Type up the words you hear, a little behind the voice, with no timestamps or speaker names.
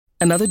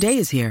Another day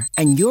is here,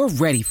 and you're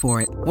ready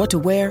for it. What to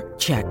wear?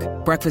 Check.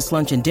 Breakfast,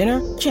 lunch, and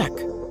dinner? Check.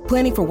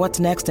 Planning for what's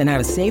next and how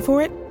to save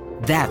for it?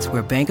 That's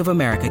where Bank of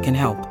America can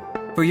help.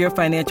 For your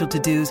financial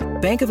to-dos,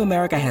 Bank of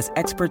America has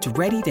experts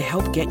ready to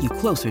help get you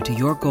closer to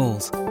your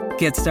goals.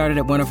 Get started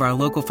at one of our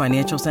local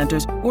financial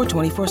centers or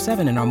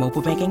 24/7 in our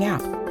mobile banking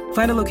app.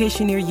 Find a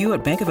location near you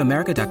at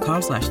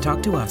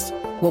bankofamerica.com/talktous.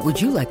 What would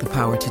you like the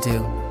power to do?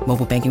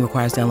 Mobile banking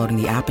requires downloading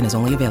the app and is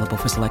only available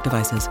for select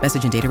devices.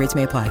 Message and data rates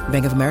may apply.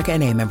 Bank of America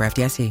N.A., member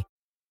FDIC.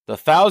 The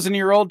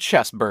 1,000-year-old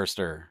chest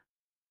burster.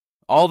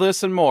 All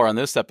this and more on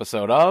this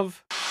episode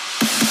of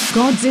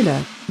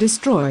Godzilla,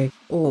 Destroy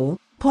All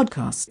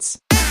Podcasts.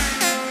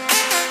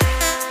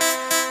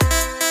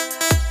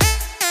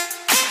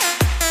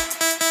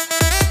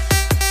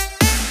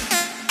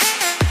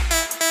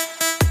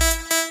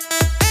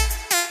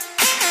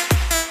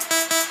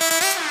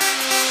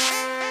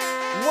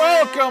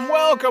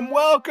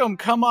 Welcome.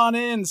 Come on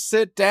in,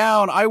 sit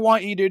down. I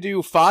want you to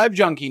do 5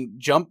 junking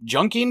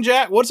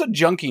jack. What's a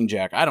junking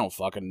jack? I don't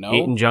fucking know.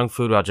 Eating junk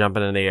food while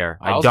jumping in the air.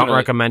 I don't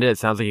recommend it. It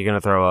sounds like you're going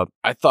to throw up.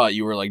 I thought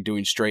you were like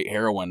doing straight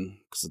heroin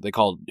because they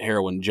call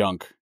heroin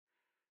junk.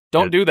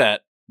 Don't do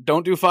that.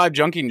 Don't do 5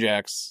 junking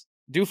jacks.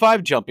 Do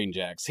 5 jumping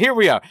jacks. Here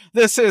we are.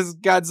 This is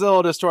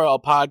Godzilla Destroy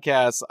All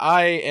Podcasts.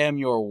 I am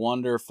your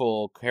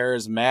wonderful,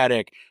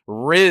 charismatic,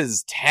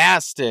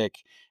 Riz-tastic,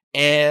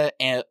 and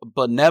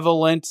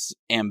benevolent,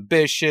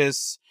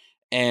 ambitious,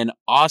 and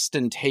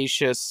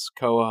ostentatious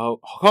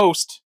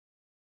host.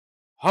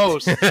 You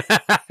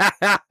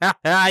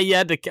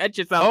had to catch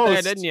yourself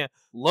there, didn't you?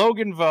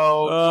 Logan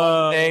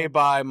Vo, today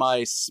by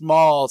my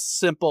small,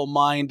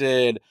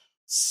 simple-minded,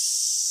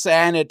 sanitary,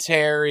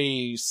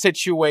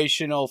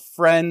 situational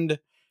friend.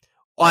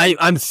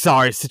 I'm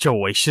sorry,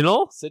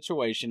 situational?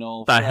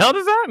 Situational. The hell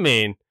does that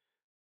mean?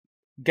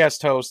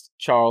 Guest host,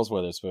 Charles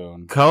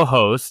Witherspoon.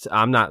 Co-host,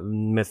 I'm not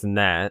missing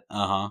that.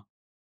 Uh-huh.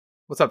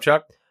 What's up,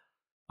 Chuck?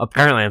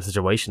 Apparently I'm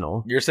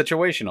situational. You're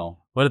situational.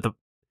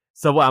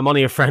 So what, I'm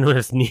only a friend when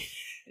it's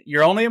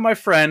You're only my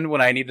friend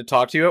when I need to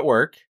talk to you at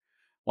work,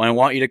 when I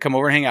want you to come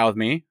over and hang out with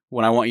me,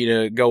 when I want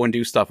you to go and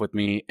do stuff with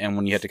me, and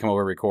when you have to come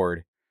over and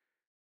record.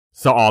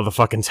 So all the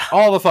fucking time.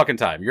 All the fucking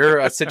time. You're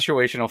a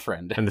situational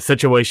friend. And the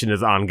situation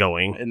is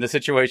ongoing. And the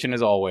situation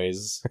is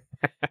always...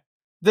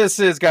 This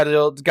is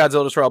Godzilla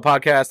Destroy All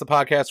Podcast, the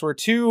podcast where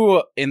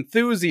 2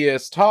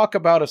 enthusiasts talk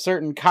about a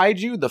certain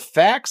kaiju, the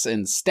facts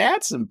and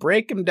stats, and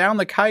break them down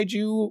the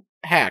kaiju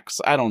hacks.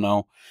 I don't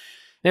know.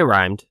 It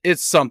rhymed.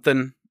 It's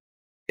something.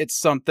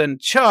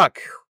 Chuck,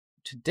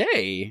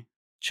 today,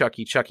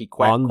 Chucky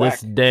quack on quack.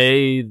 This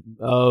day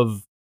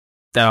of...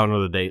 I don't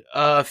know the date.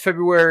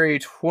 February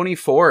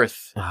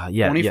 24th,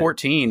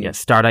 2014. Yeah,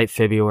 Stardate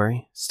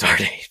February.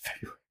 Stardate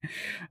February.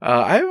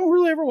 I haven't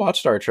really ever watched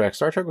Star Trek.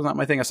 Star Trek was not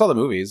my thing. I saw the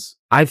movies.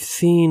 I've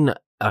seen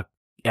a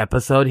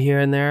episode here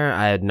and there.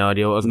 I had no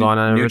idea what was going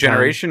on. New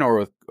Generation or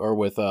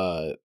with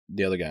the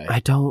other guy.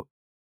 I don't.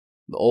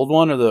 The old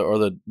one or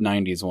the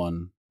 90s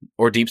one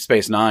or Deep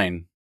Space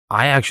Nine.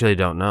 I actually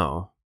don't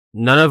know.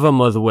 None of them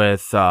was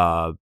with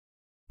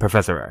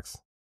Professor X.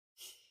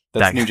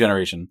 That's New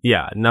Generation.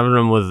 Yeah, none of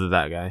them was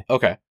that guy.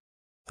 Okay,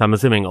 so I'm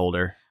assuming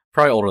older.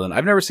 Probably older than.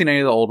 I've never seen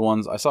any of the old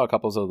ones. I saw a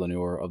couple of the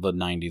newer of the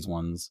 90s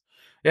ones.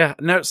 Yeah,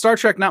 no, Star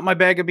Trek, not my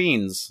bag of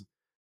beans.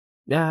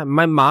 Yeah,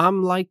 my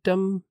mom liked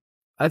them,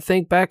 I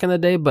think, back in the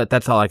day, but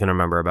that's all I can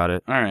remember about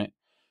it. All right.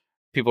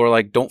 People are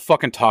like, don't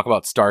fucking talk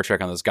about Star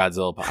Trek on this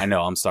Godzilla. I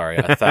know, I'm sorry.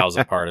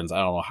 1,000 pardons. I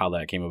don't know how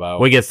that came about.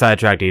 We get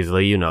sidetracked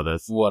easily. You know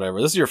this. Whatever.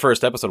 This is your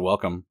first episode.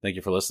 Welcome. Thank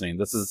you for listening.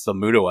 This is a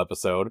Muto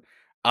episode.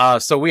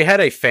 So we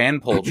had a fan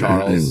poll,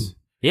 Charles.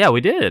 Yeah,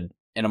 we did.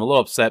 And I'm a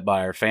little upset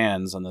by our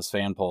fans on this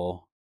fan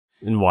poll.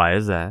 And why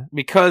is that?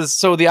 Because,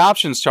 so the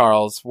options,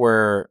 Charles,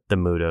 were... The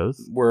Mutos.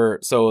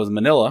 So it was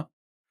Manila,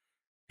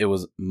 it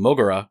was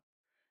Mogura,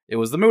 it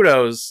was the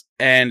Mutos,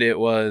 and it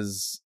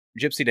was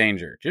Gypsy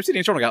Danger. Gypsy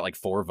Danger only got like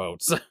 4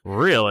 votes.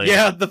 Really?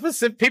 Yeah,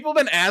 people have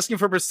been asking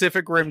for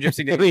Pacific Rim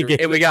Gypsy Danger,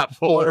 and we got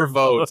 4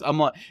 votes. I'm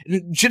like,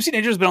 Gypsy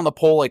Danger's been on the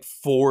poll like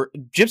 4...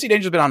 Gypsy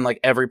Danger's been on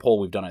like every poll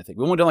we've done, I think.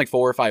 We've only done like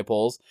 4 or 5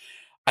 polls.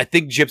 I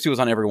think Gypsy was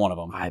on every one of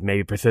them.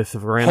 Maybe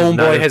Pacific Rim.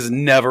 Homeboy has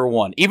never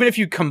won. Even if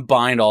you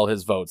combined all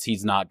his votes,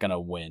 he's not going to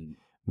win.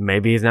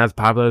 Maybe he's not as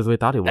popular as we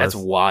thought he was. That's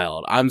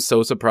wild. I'm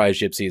so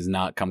surprised Gypsy has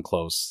not come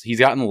close. He's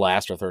gotten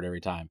last or third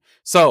every time.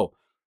 So,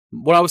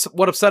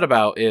 what upset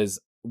about is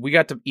we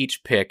got to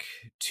each pick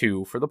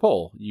 2 for the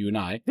poll, you and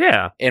I.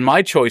 Yeah. And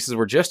my choices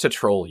were just to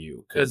troll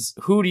you. Because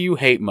who do you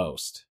hate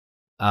most?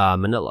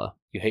 Manila.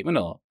 You hate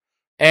Manila.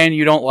 And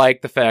you don't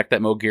like the fact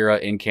that Mogira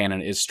in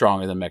canon is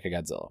stronger than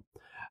Mechagodzilla.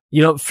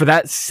 You know, for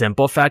that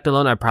simple fact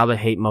alone, I probably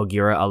hate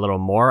Mogira a little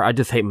more. I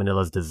just hate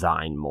Manila's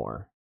design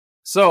more.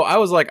 So I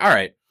was like, all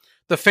right,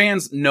 the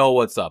fans know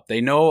what's up.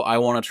 They know I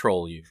want to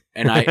troll you.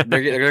 And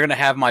they're going to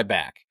have my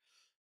back.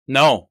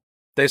 No.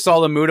 They saw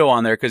the Muto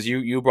on there because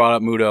you brought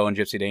up Muto and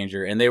Gypsy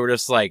Danger. And they were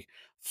just like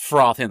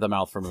frothing at the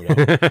mouth for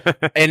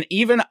Muto. And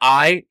even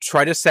I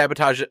tried to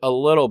sabotage it a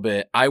little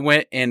bit. I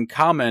went and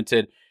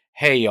commented,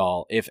 hey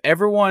y'all, if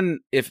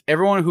everyone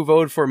who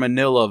voted for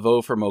Manila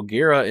vote for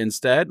Mogura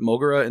instead,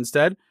 Mogura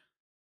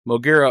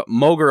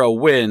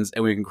wins,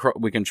 and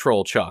we can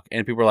troll Chuck.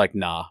 And people are like,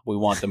 nah, we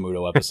want the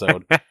Muto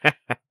episode.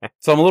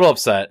 So I'm a little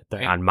upset.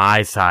 They're on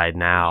my side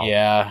now.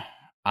 Yeah,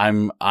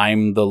 I'm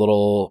the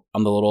little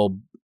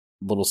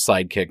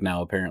sidekick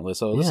now apparently.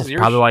 So this is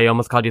probably why you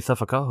almost called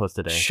yourself a co-host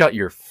today. Shut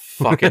your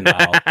fucking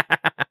mouth.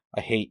 I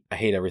hate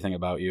everything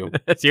about you.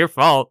 It's your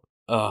fault.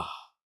 Ugh.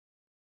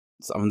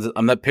 So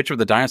I'm that picture of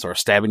the dinosaur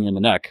stabbing you in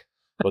the neck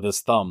with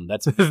his thumb.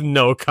 There's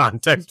no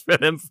context for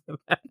him for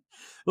that.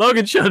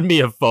 Logan showed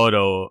me a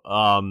photo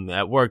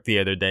at work the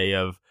other day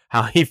of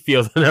how he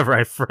feels whenever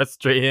I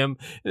frustrate him.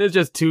 And it's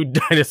just two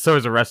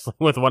dinosaurs wrestling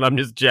with one. I'm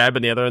just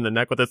jabbing the other in the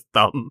neck with his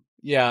thumb.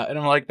 Yeah, and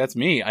I'm like, that's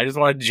me. I just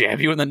want to jab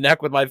you in the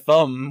neck with my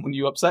thumb when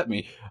you upset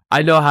me.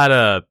 I know how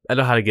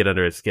to get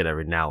under his skin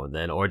every now and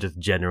then, or just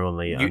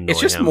genuinely annoy it's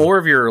just him. more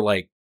of your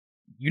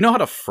you know how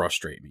to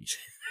frustrate me.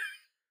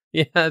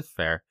 Yeah, that's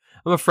fair.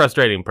 I'm a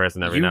frustrating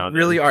person every now and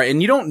then. You really are,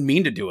 and you don't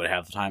mean to do it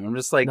half the time. I'm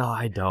just like... No,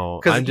 I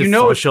don't. 'Cause I'm just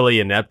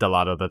socially inept a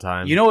lot of the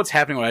time. You know what's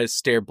happening when I just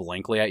stare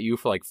blankly at you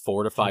for like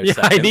 4 to 5 yeah,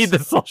 seconds? I need the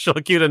social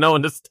cue to know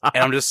when to stop.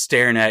 And I'm just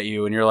staring at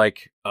you, and you're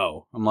like,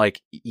 oh. I'm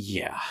like,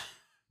 yeah,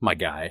 my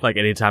guy. Like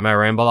anytime I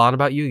ramble on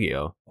about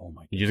Yu-Gi-Oh! Oh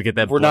my God. You just get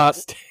that We're blank not...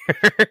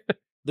 stare.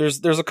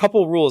 There's a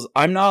couple rules.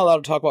 I'm not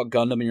allowed to talk about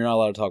Gundam, and you're not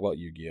allowed to talk about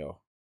Yu-Gi-Oh!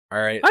 All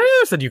right. I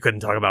never said you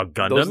couldn't talk about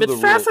Gundam. It's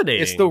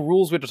fascinating. It's the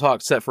rules we have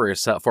to set for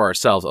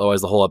ourselves.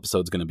 Otherwise, the whole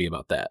episode's going to be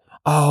about that.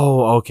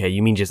 Oh, okay.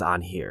 You mean just on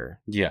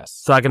here? Yes.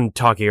 So I can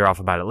talk your ear off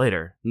about it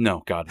later.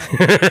 No, God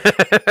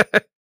no.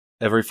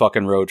 Every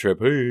fucking road trip.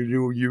 Hey,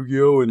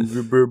 Yu-Gi-Oh!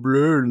 And blah,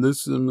 blah, and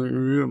this and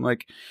I'm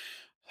like,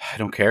 I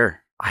don't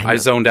care. I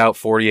zoned out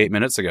 48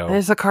 minutes ago. And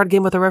it's a card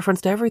game with a reference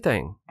to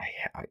everything.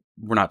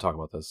 We're not talking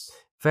about this.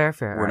 Fair.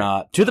 We're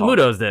not. To the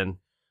Mutos then.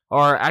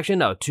 Or actually,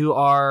 no. To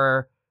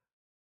our...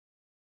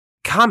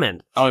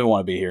 comment. I don't even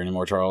want to be here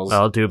anymore, Charles.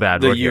 Well, too bad.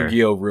 The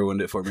Yu-Gi-Oh!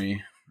 Ruined it for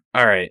me.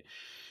 All right.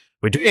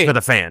 We do it for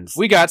the fans.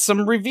 We got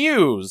some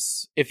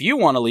reviews. If you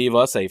want to leave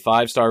us a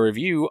 5-star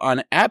review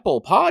on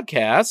Apple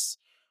Podcasts,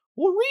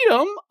 we'll read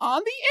them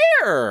on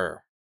the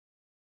air.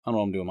 I don't know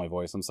what I'm doing with my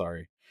voice. I'm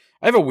sorry.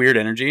 I have a weird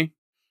energy.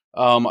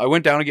 I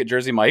went down to get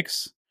Jersey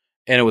Mike's,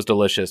 and it was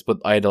delicious, but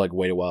I had to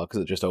wait a while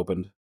because it just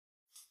opened.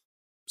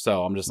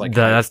 So I'm just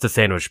that's the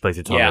sandwich place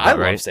you told me about,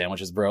 right? I love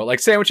sandwiches, bro.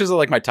 Sandwiches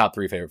are my top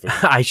 3 favorite foods.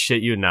 I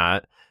shit you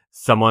not.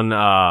 Someone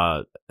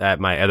at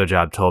my other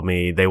job told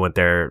me they went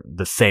there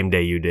the same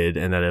day you did,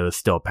 and that it was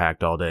still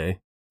packed all day.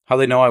 How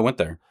they know I went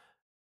there?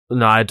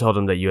 No, I told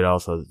them that you had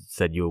also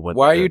said you went.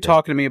 Why are you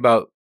talking to me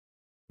about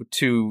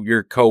to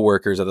your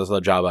coworkers at this other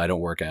job I don't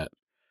work at?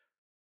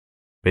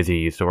 Busy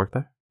used to work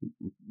there?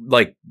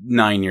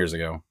 9 years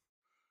ago.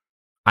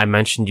 I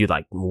mentioned you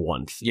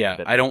once.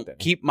 Yeah, I don't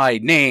keep my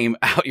name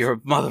out your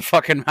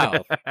motherfucking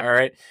mouth. All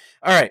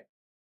right.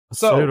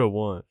 So,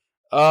 one.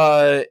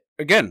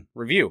 Again,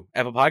 review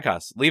Apple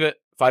Podcasts. Leave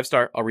it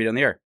 5-star. I'll read it on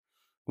the air.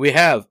 We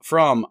have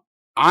from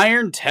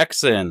Iron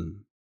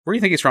Texan. Where do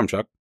you think he's from,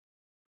 Chuck?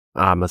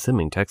 I'm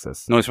assuming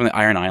Texas. No, he's from the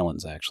Iron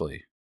Islands,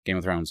 actually. Game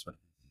of Thrones.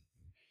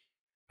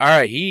 All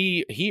right,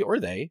 he or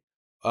they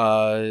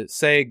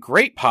say,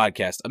 great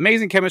podcast.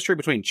 Amazing chemistry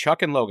between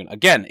Chuck and Logan.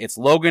 Again, it's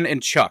Logan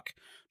and Chuck.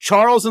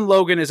 Charles and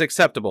Logan is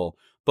acceptable,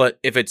 but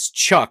if it's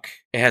Chuck,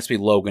 it has to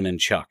be Logan and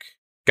Chuck.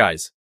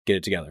 Guys, get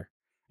it together.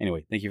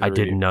 Anyway, thank you for the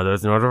review. Didn't know there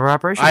was an order of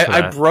operations.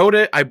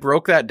 I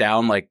broke that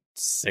down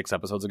 6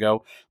 episodes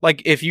ago.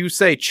 If you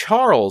say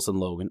Charles and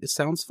Logan, it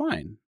sounds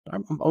fine.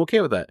 I'm okay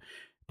with that.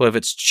 But if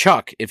it's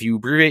Chuck, if you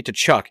abbreviate to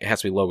Chuck, it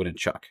has to be Logan and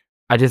Chuck.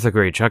 I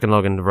disagree. Chuck and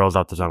Logan rolls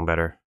off the tongue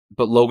better.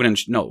 But Logan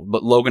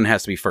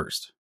has to be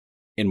first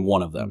in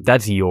one of them.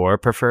 That's your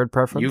preferred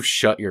preference? You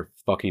shut your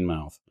fucking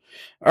mouth.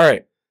 All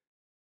right.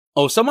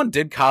 Oh, someone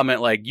did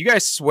comment, you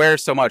guys swear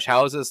so much.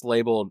 How is this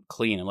labeled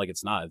clean? I'm like,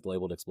 it's not. It's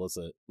labeled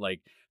explicit.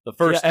 The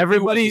first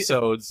everybody,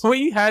 episodes.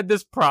 We had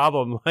this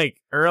problem,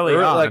 early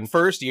on.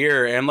 First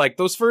year. And,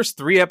 those first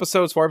 3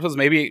 episodes, 4 episodes,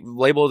 maybe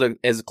labeled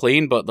as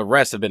clean, but the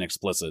rest have been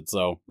explicit.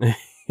 So,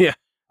 yeah.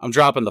 I'm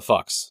dropping the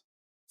fucks.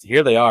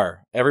 Here they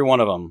are. Every one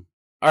of them.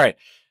 All right.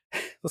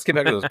 Let's get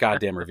back to this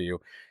goddamn review.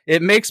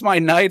 It makes my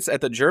nights at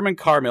the German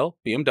car mill,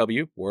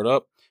 BMW, word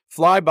up,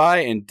 fly by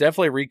and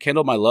definitely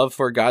rekindle my love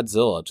for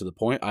Godzilla to the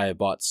point I have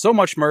bought so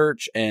much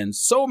merch and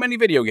so many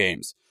video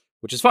games,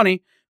 which is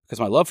funny because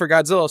my love for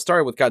Godzilla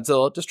started with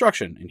Godzilla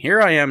Destruction, and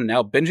here I am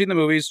now binging the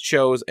movies,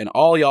 shows, and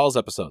all y'all's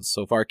episodes.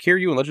 So far,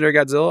 Kiryu and Legendary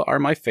Godzilla are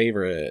my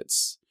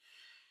favorites.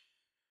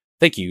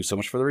 Thank you so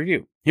much for the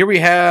review. Here we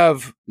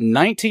have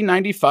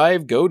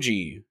 1995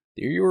 Goji.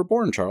 The year you were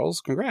born, Charles.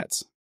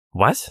 Congrats.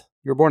 What?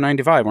 You were born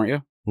 95, weren't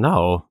you?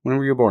 No. When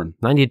were you born?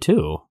 92.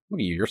 Look at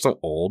you. You're so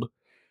old.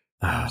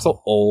 You're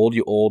so old,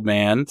 you old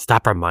man.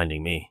 Stop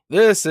reminding me.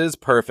 This is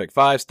perfect.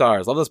 5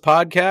 stars. Love this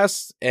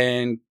podcast.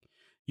 And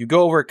you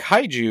go over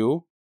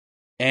kaiju,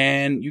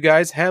 and you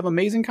guys have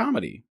amazing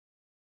comedy.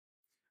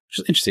 Which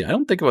is interesting. I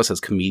don't think of us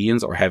as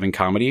comedians or having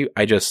comedy.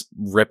 I just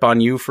rip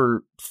on you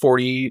for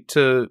 40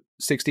 to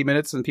 60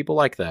 minutes, and people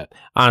like that.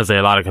 Honestly,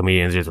 a lot of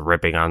comedians just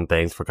ripping on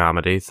things for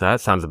comedy, so that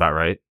sounds about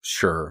right.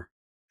 Sure.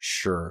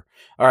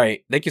 All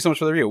right. Thank you so much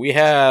for the review. We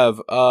have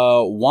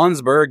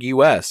Wandsburg,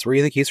 U.S. Where do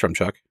you think he's from,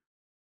 Chuck?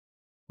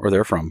 Or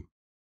they're from?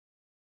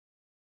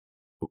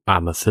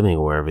 I'm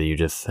assuming wherever you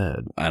just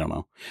said. I don't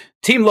know.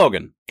 Team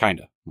Logan,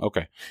 kinda.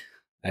 Okay.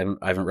 I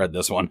haven't read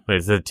this one. Wait,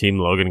 is it Team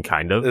Logan,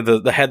 kind of?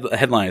 The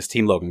headline is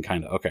Team Logan,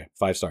 kinda. Okay,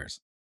 5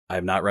 stars. I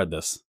have not read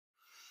this.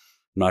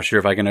 I'm not sure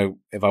if I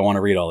want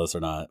to read all this or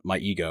not. My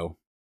ego.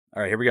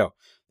 All right, here we go.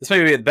 This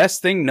may be the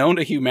best thing known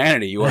to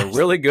humanity. You are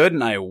really good,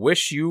 and I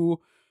wish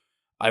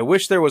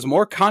there was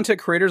more content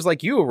creators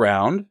like you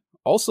around.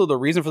 Also, the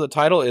reason for the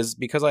title is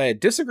because I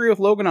disagree with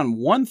Logan on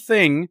one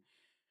thing.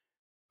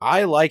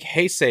 I like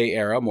Heisei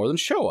era more than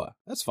Showa.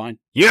 That's fine.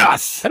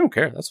 Yes! I don't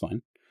care. That's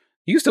fine.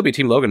 You can still be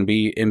Team Logan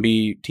and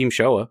be Team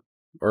Showa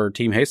or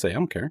Team Heisei. I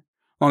don't care.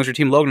 As long as you're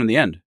Team Logan in the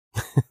end.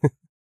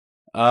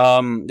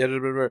 But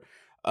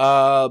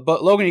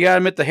Logan, you gotta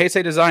admit the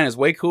Heisei design is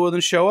way cooler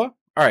than Showa.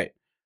 All right.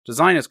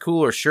 Design is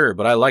cooler, sure,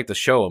 but I like the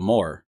Showa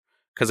more.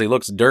 Because he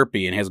looks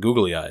derpy and has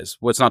googly eyes.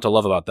 What's not to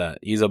love about that?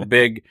 He's the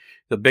big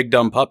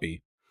dumb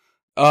puppy.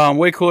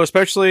 Way cooler,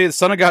 especially the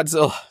Son of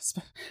Godzilla.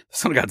 The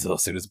Son of Godzilla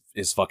suit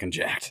is fucking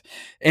jacked.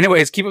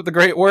 Anyways, keep up the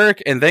great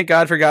work, and thank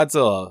God for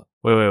Godzilla.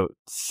 Wait.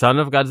 Son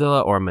of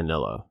Godzilla or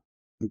Manila?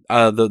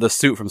 The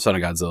suit from Son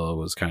of Godzilla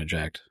was kind of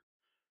jacked.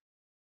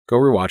 Go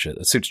rewatch it.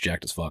 The suit's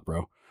jacked as fuck,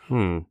 bro.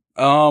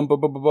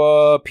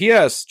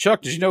 P.S.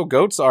 Chuck, did you know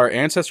goats are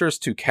ancestors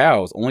to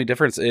cows? Only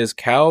difference is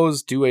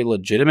cows do a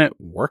legitimate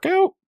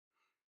workout?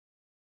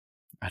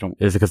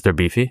 Is it because they're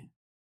beefy?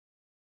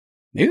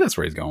 Maybe that's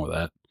where he's going with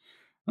that.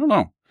 I don't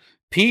know.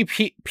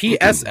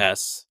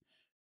 PSS.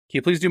 Can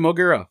you please do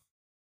Mogura?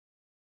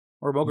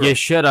 Or Mogura? You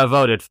should have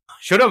voted.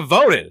 Should have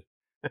voted.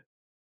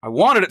 I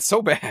wanted it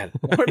so bad.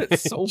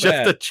 Just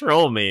to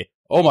troll me.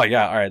 Oh my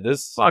god! All right,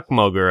 this. Fuck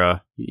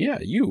Mogura. Yeah,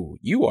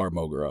 you are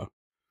Mogura.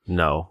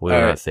 No, we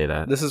will not say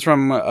that. This is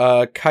from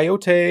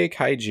Coyote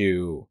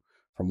Kaiju.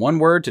 From one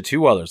word to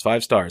 2 others,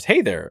 5 stars.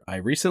 Hey there. I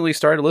recently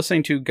started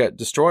listening to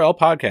Destroy All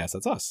Podcasts.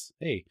 That's us.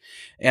 Hey.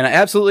 And I'm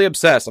absolutely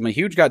obsessed. I'm a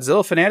huge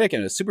Godzilla fanatic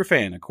and a super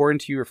fan, according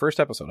to your first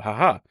episode.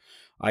 Haha.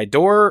 I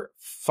adore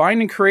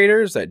finding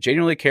creators that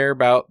genuinely care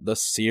about the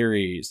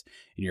series.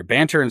 And your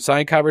banter and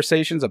side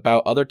conversations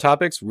about other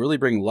topics really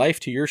bring life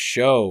to your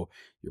show.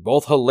 You're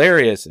both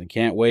hilarious and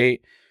can't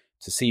wait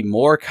to see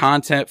more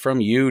content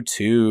from you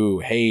too.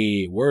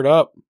 Hey, word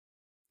up.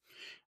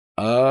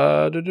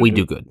 We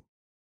do good.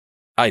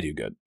 I do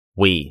good.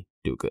 We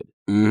do good.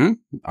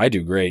 Mm-hmm. I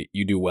do great.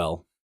 You do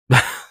well.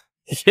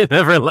 You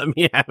never let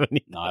me have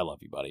any. No, I love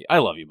you, buddy.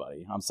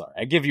 I'm sorry.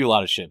 I give you a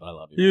lot of shit, but I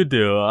love you. You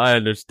do. I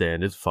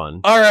understand. It's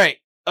fun. All right.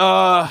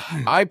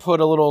 I put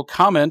a little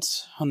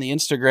comment on the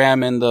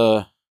Instagram and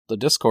the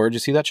Discord. Did you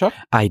see that, Chuck?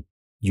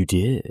 You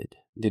did.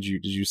 Did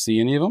you see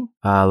any of them?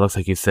 Looks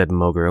like you said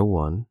Mogura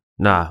won.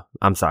 Nah,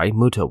 I'm sorry.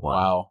 Muto won.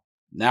 Wow.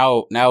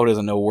 Now it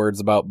doesn't know words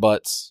about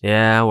butts.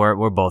 Yeah,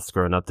 we're both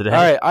screwing up today. All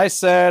right. I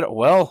said,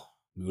 well,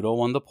 Muto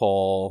won the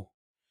poll.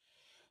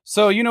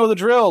 So you know the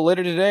drill.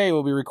 Later today,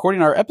 we'll be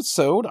recording our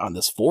episode on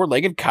this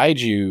 4-legged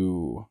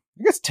kaiju.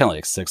 I guess technically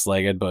like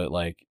 6-legged, but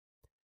like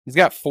he's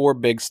got 4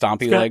 big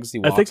stompy legs.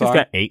 I think he's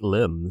got 8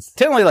 limbs.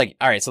 Technically, like,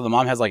 all right, so the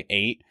mom has like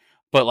 8,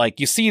 but like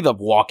you see the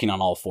walking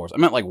on all 4s. I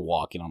meant like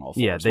walking on all 4s,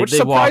 yeah, which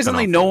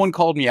surprisingly no one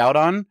called me out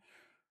on.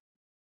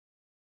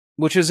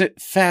 Which is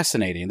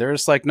fascinating. They're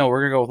just like, no,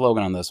 we're gonna go with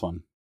Logan on this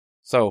one.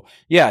 So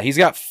yeah, he's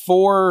got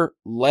 4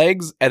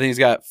 legs and then he's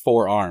got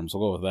 4 arms.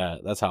 We'll go with that.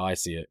 That's how I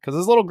see it. Because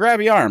his little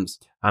grabby arms.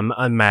 I'm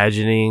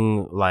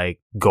imagining like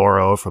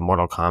Goro from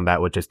Mortal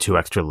Kombat with just 2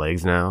 extra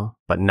legs now,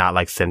 but not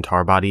like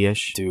centaur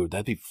body-ish. Dude,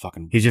 that'd be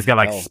fucking. He's just got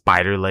like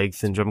spider leg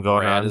syndrome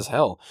going on. As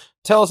hell.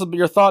 Tell us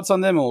your thoughts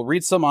on them, and we'll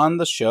read some on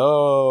the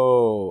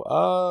show.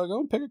 Go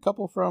and pick a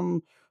couple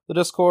from the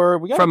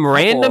Discord. We got from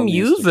random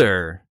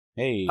user.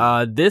 Hey.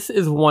 This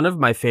is one of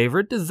my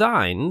favorite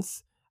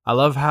designs. I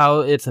love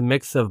how it's a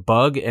mix of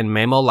bug and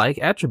mammal-like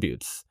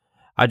attributes.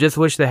 I just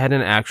wish they had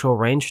an actual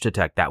range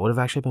detect. That would have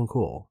actually been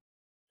cool.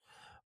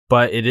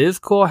 But it is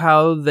cool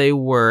how they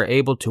were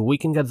able to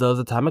weaken Godzilla's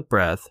atomic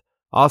breath.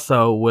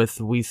 Also,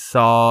 we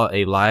saw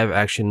a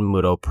live-action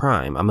Muto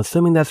Prime. I'm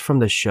assuming that's from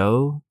the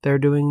show they're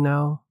doing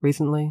now,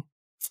 recently?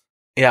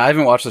 Yeah, I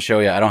haven't watched the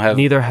show yet. I don't have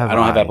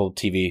Apple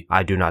TV.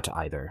 I do not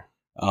either.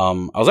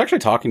 I was actually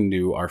talking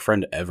to our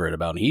friend Everett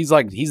about it. He's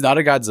not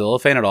a Godzilla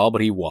fan at all,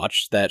 but he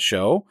watched that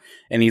show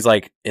and he's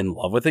like in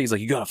love with it. He's like,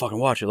 you gotta fucking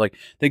watch it. Like,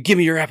 then give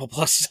me your Apple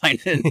Plus sign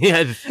in.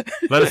 Yeah,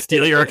 let us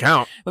steal your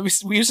account.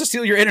 We used to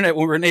steal your internet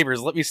when we were neighbors.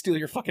 Let me steal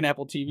your fucking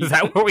Apple TV. Is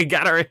that where we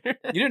got our internet?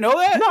 You didn't know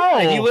that? No.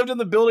 Like, he lived in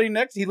the building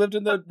he lived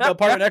in the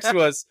apartment next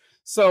to us.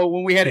 So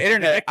when we had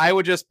internet, I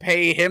would just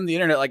pay him the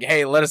internet. Like,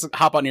 hey, let us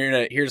hop on your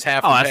internet. Here's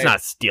half. Oh, that's not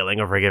stealing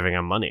if we're giving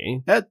him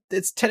money.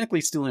 It's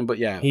technically stealing, but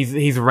yeah,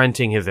 he's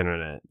renting his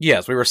internet.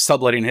 Yes, we were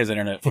subletting his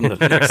internet from the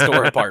next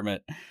door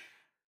apartment.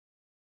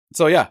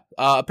 So yeah,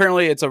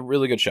 apparently it's a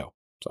really good show.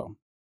 So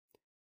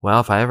Well,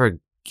 if I ever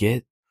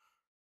get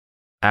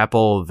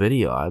Apple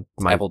Video,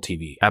 Apple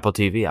TV. Apple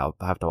TV, I'll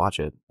have to watch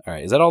it. All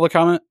right. Is that all the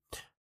comment?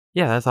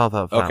 Yeah, that's all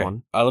for that Okay.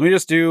 one. Let me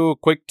just do a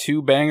quick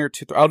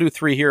I'll do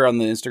 3 here on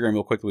the Instagram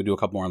real quickly. We'll do a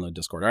couple more on the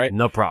Discord. All right.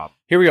 No problem.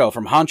 Here we go.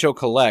 From Honcho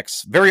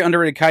Collects. Very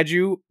underrated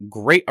kaiju.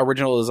 Great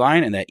original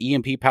design. And that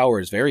EMP power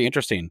is very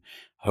interesting.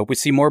 I hope we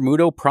see more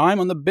Muto Prime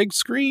on the big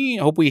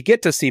screen. I hope we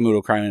get to see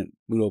Muto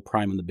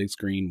Prime on the big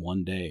screen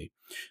one day.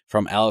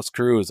 From Alex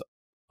Cruz.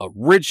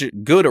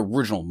 Good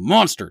original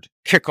monster to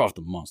kick off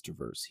the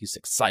Monsterverse. He's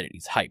excited.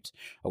 He's hyped.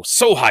 I was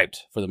so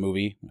hyped for the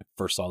movie when I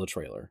first saw the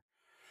trailer.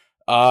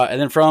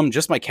 And then from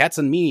Just My Cats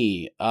and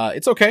Me,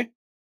 it's okay,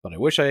 but I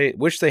wish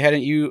they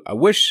hadn't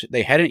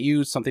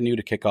used something new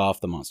to kick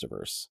off the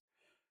Monsterverse.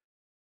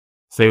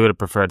 So you would have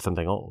preferred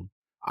something old.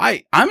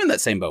 I'm in that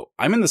same boat.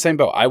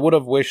 I would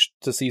have wished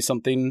to see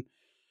something,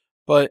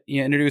 but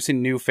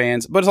introducing new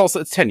fans. But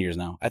it's 10 years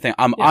now. I think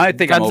I'm over it.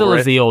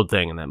 Godzilla's the old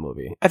thing in that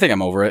movie. I think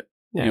I'm over it.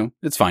 Yeah.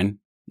 It's fine.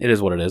 It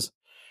is what it is.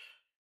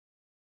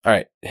 All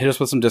right, hit us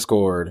with some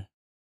Discord.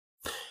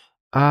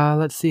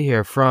 Let's see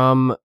here.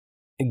 From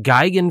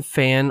Geigen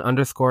 _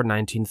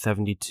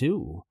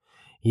 1972.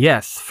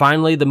 Yes,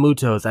 finally the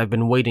Mutos. I've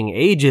been waiting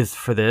ages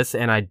for this,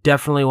 and I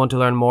definitely want to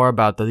learn more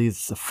about these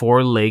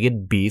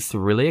 4-legged beasts.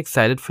 Really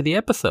excited for the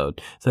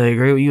episode. So I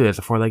agree with you, it's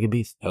a 4-legged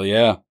beast. Hell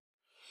yeah.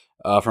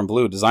 From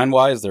Blue,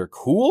 design-wise, they're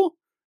cool.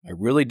 I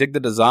really dig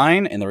the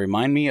design, and they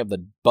remind me of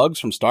the bugs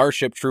from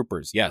Starship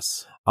Troopers.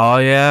 Yes. Oh,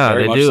 yeah,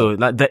 Very they much do. so.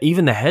 Like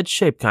even the head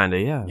shape, kind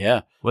of, yeah.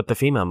 Yeah. With the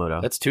female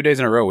Muto. That's 2 days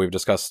in a row we've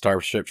discussed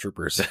Starship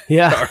Troopers.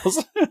 Yeah.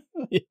 Charles.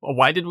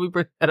 Why did we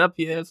bring that up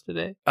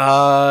yesterday?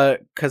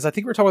 Because I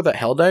think we're talking about that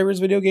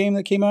Helldivers video game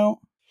that came out.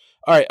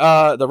 All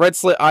right, the red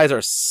slit eyes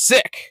are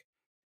sick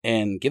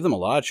and give them a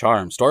lot of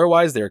charm.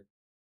 Story-wise,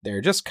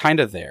 they're just kind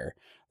of there.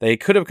 They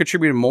could have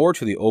contributed more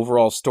to the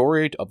overall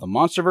story of the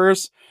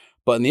Monsterverse,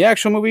 but in the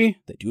actual movie,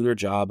 they do their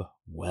job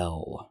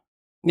well.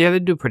 Yeah, they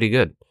do pretty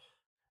good.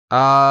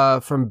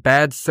 From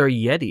Bad Sir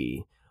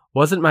Yeti.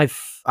 Wasn't my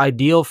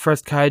ideal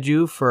first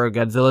kaiju for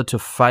Godzilla to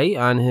fight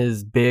on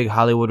his big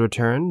Hollywood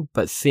return,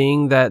 but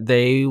seeing that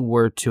they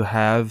were to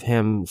have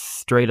him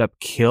straight up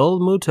kill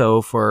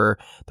Muto for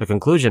the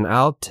conclusion,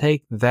 I'll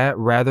take that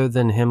rather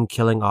than him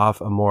killing off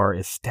a more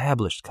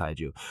established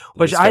kaiju.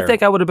 Which I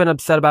think I would have been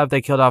upset about if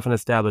they killed off an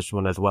established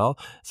one as well.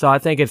 So I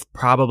think it's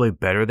probably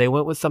better they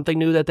went with something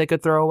new that they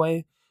could throw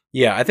away.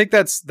 Yeah, I think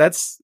that's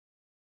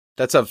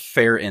a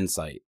fair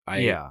insight.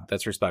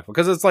 That's respectful.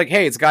 Because it's like,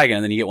 hey, it's Gigan,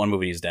 and then you get one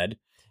movie, he's dead.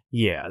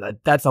 Yeah,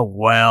 that's a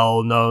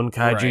well-known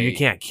kaiju. Right. You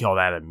can't kill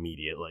that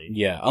immediately.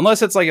 Yeah,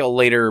 unless it's like a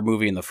later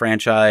movie in the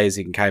franchise,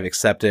 you can kind of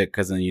accept it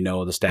because then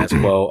the status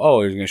quo.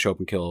 Oh, he's going to show up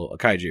and kill a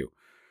kaiju.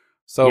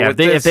 So yeah,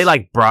 if they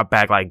like brought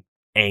back like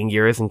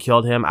Anguirus and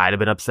killed him, I'd have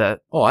been upset.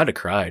 Oh, I'd have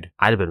cried.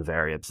 I'd have been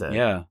very upset.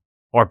 Yeah,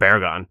 or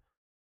Baragon.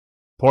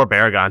 Poor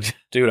Baragon.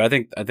 Dude, I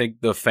think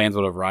the fans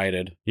would have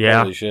rioted.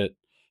 Yeah, holy shit.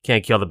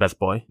 Can't kill the best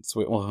boy.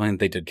 Sweet. Well,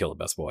 they did kill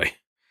the best boy.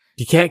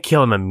 You can't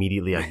kill him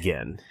immediately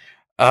again.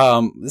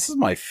 This is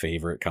my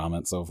favorite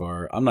comment so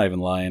far. I'm not even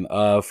lying.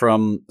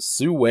 From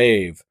Sue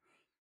Wave.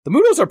 The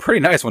Mutos are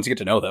pretty nice once you get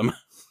to know them.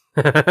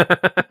 I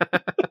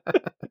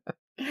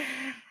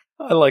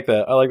like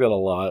that. I like that a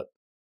lot.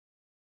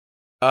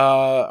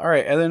 All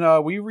right. And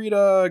then we read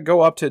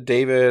Go Up to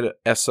David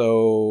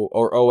SO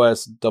or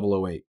OS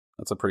 008.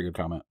 That's a pretty good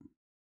comment.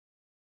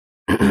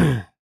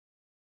 All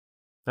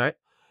right.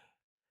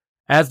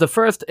 As the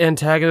first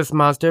antagonist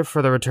monster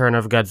for the return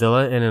of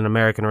Godzilla in an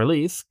American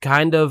release,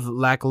 kind of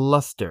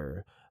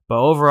lackluster, but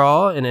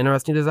overall an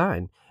interesting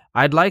design.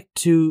 I did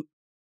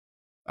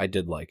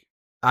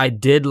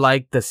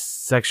like the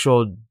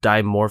sexual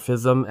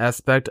dimorphism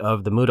aspect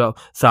of the Muto,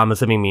 so I'm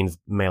assuming means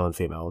male and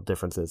female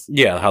differences.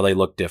 Yeah, how they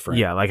look different.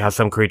 Yeah, like how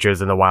some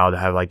creatures in the wild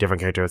have like different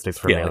characteristics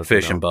for male like and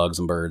fish female. and bugs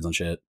and birds and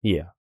shit.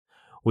 Yeah.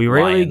 We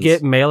rarely Lions.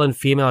 get male and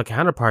female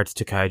counterparts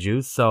to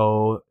kaiju,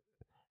 so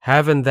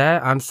having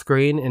that on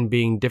screen and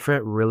being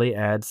different really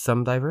adds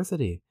some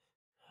diversity.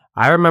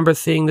 I remember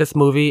seeing this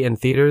movie in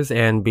theaters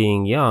and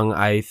being young,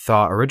 I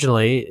thought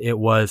originally it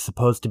was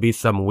supposed to be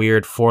some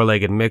weird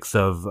 4-legged mix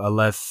of a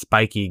less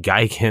spiky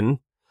Gigan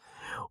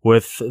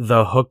with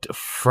the hooked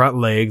front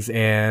legs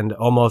and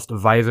almost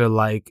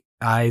visor-like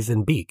eyes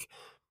and beak.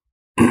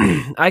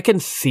 I can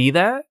see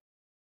that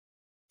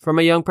from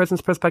a young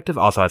person's perspective.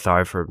 Also, I'm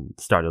sorry for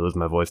starting to lose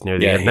my voice near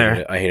the end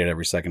there. I hated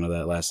every second of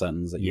that last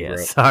sentence that you wrote.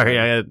 Sorry,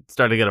 I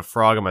started to get a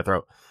frog in my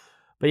throat.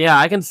 But yeah,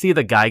 I can see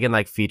the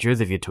Gigan-like features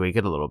if you tweak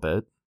it a little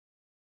bit.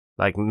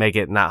 Like, make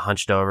it not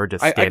hunched over,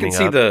 just standing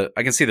up.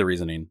 I can see the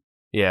reasoning.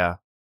 Yeah.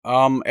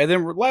 And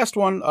then last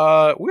one, we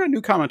got a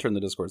new commenter in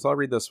the Discord, so I'll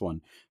read this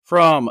one.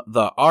 From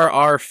the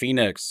RR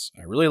Phoenix.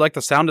 I really like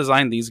the sound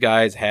design these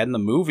guys had in the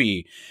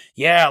movie.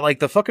 Yeah, like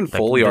the fucking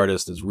Foley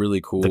artist is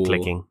really cool. The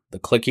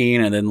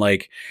clicking, and then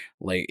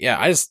yeah,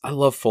 I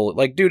love Foley.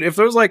 Like, dude, if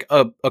there was like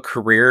a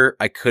career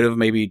I could have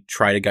maybe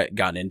tried to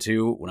gotten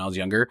into when I was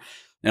younger,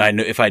 and I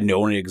know if I'd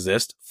known it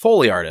exists,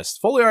 Foley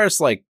artists,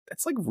 like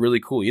that's like really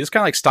cool. You just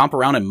kind of like stomp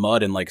around in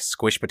mud and like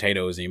squish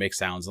potatoes and you make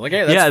sounds. Like,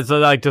 hey, that's, so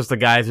like just the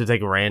guys who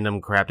take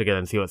random crap together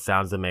and see what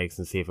sounds it makes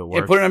and see if it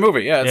works. yeah, put it in a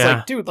movie. Yeah, it's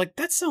like, dude, like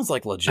that sounds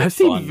like legit. I've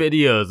seen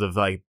videos of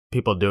like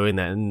people doing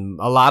that, and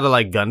a lot of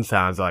like gun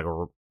sounds are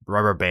like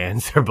rubber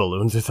bands or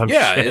balloons or something.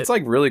 Yeah, it's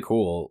like really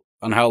cool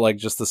on how like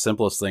just the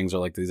simplest things are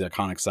like these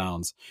iconic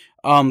sounds.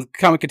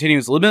 Comic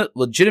continues.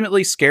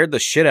 Legitimately scared the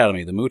shit out of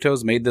me. The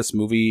Mutos made this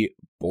movie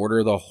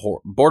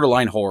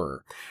borderline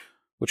horror,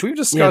 which we've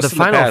discussed. Yeah, the in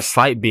final the past.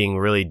 fight being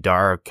really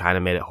dark kind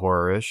of made it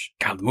horror-ish.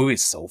 God, the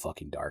movie's so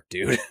fucking dark,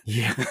 dude.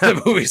 Yeah,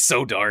 the movie's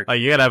so dark.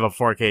 Like you gotta have a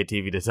 4K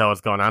TV to tell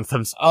what's going on.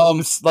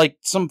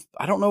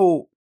 I don't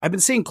know. I've been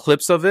seeing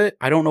clips of it.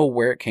 I don't know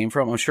where it came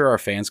from. I'm sure our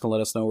fans can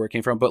let us know where it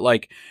came from. But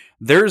like,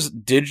 there's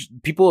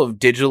people have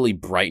digitally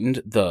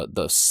brightened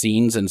the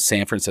scenes in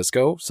San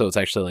Francisco, so it's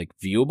actually like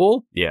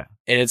viewable. Yeah,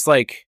 and it's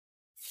like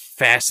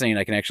fascinating.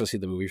 I can actually see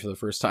the movie for the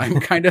first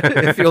time. Kind of,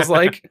 it feels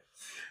like.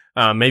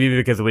 Maybe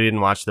because we didn't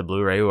watch the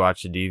Blu-ray, we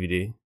watched the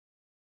DVD.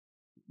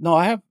 No,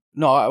 I have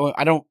no.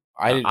 I don't.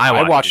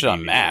 I watched it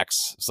on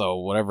Max, so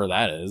whatever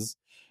that is.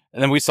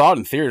 And then we saw it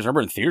in theaters.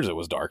 Remember, in theaters it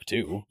was dark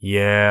too.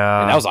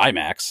 Yeah, and that was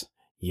IMAX.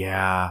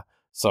 Yeah.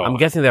 So I'm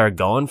guessing they were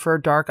going for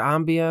a dark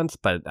ambience,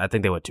 but I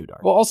think they went too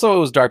dark. Well, also it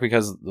was dark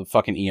because the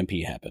fucking EMP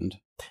happened.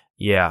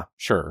 Yeah.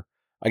 Sure.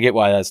 I get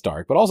why that's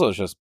dark, but also it's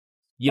just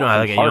you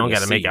don't got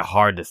to make it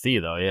hard to see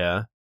though,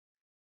 yeah.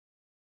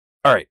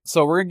 All right.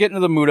 So we're going to get into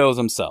the Mutos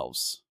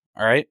themselves.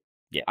 All right?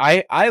 Yeah.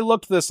 I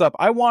looked this up.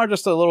 I wanted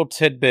just a little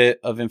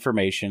tidbit of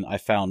information I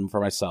found for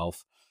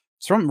myself.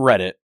 It's from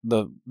Reddit,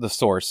 the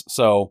source.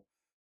 So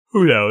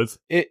who knows?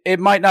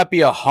 It might not be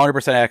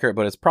 100% accurate,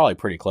 but it's probably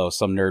pretty close.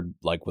 Some nerd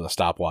like with a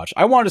stopwatch.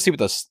 I wanted to see what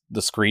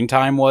the screen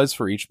time was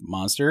for each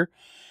monster,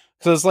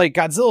 because it's like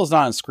Godzilla's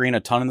not on screen a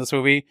ton in this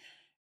movie,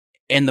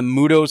 and the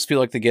Mutos feel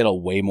like they get a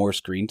way more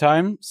screen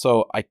time.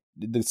 So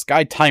this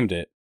guy timed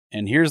it,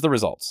 and here's the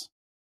results.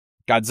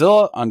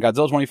 Godzilla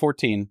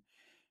 2014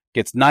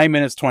 gets 9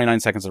 minutes 29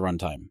 seconds of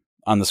runtime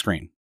on the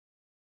screen,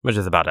 which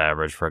is about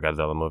average for a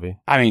Godzilla movie.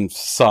 I mean,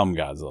 some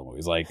Godzilla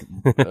movies like.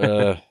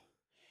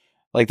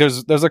 Like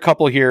there's a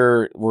couple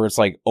here where it's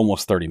like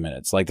almost 30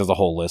 minutes. Like there's a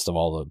whole list of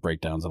all the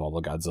breakdowns of all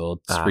the Godzilla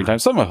screen time.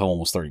 Some of them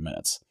almost 30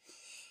 minutes.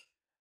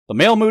 The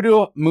male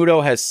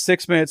Muto has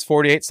 6 minutes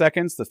 48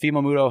 seconds. The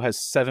female Muto has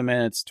 7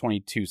 minutes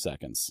 22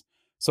 seconds.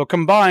 So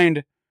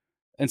combined,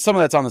 and some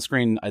of that's on the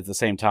screen at the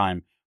same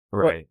time.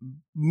 Right.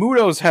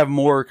 Mutos have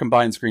more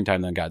combined screen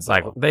time than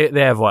Godzilla. Like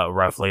they have what,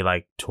 roughly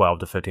like 12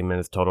 to 15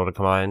 minutes total to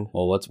combine.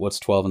 Well, what's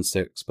 12 and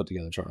 6 put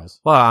together,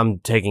 Charles? Well, I'm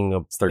taking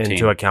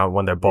into account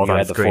when they're both on screen. You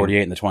had the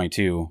 48 and the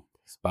 22.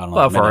 It's about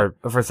well,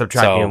 for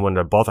subtracting when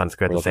they're both on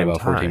screen at the same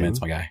about time. 14 minutes,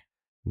 my guy.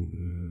 I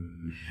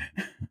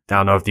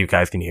don't know if you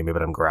guys can hear me,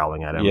 but I'm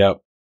growling at him.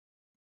 Yep.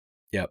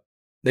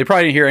 They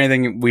probably didn't hear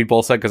anything we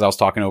both said because I was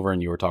talking over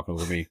and you were talking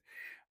over me.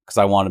 Because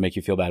I wanted to make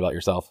you feel bad about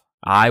yourself.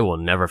 I will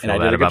never feel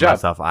bad about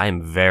myself. I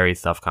am very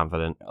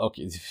self-confident.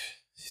 Okay,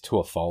 to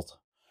a fault.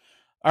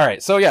 All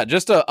right, so yeah,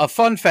 just a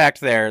fun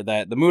fact there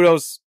that the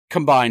Mutos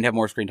combined have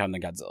more screen time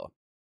than Godzilla.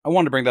 I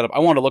wanted to bring that up. I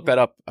wanted to look that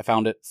up. I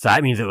found it. So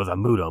that means it was a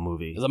Muto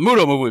movie. It's a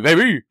Muto movie,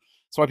 baby.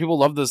 That's why people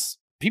love this.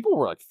 People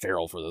were like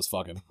feral for this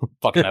fucking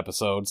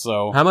episode.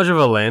 So how much of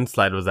a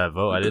landslide was that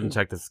vote? I didn't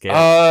check the scale.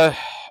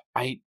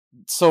 I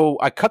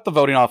cut the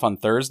voting off on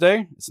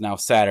Thursday. It's now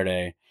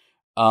Saturday.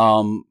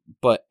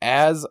 But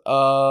as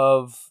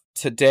of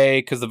today,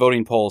 because the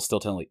voting poll is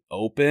still technically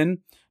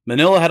open,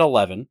 Manila had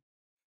 11,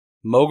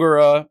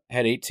 Mogura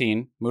had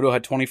 18, Muto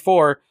had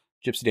 24,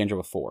 Gypsy Danger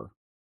with 4.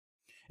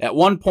 At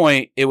one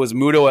point, it was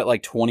Muto at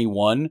like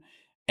 21,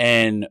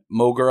 and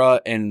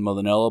Mogura and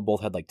Manila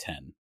both had like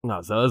 10.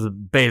 No, so it was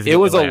basically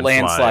a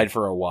landslide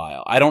for a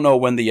while. I don't know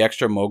when the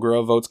extra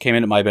Mogura votes came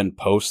in. It might have been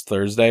post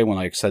Thursday when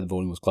I said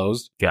voting was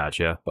closed.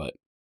 Gotcha. But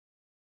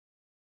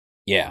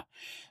yeah.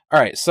 All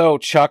right, so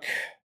Chuck,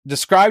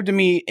 describe to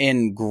me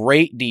in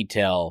great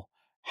detail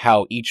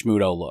how each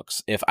Muto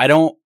looks.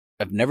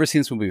 I've never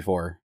seen this movie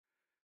before.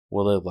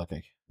 What do they look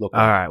like? All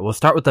right, we'll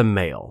start with the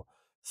male.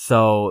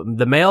 So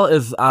the male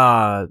is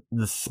the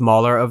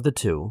smaller of the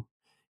two.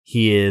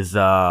 He is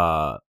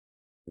the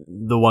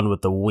one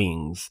with the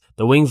wings.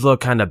 The wings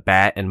look kind of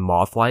bat and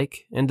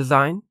moth-like in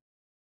design.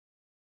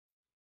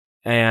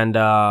 And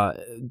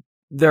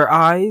their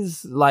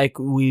eyes, like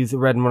we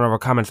read in one of our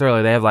comments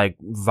earlier, they have like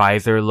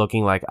visor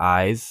looking like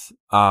eyes.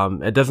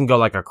 It doesn't go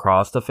like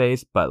across the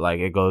face, but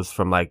like it goes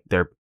from like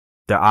their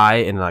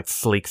eye and like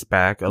sleeks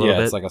back a little bit.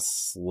 Yeah, it's like a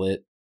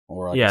slit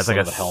or like it's like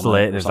a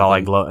slit and it's all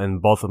like glow,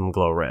 and both of them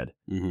glow red.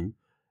 Mm-hmm.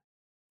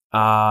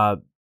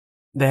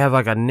 They have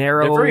like a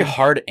narrow. They're very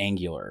hard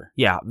angular.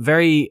 Yeah,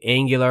 very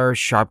angular,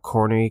 sharp,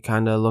 cornery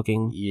kind of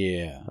looking.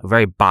 Yeah,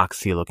 very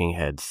boxy looking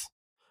heads,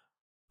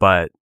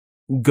 but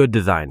good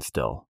design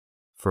still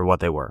for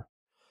what they were.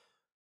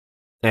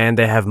 And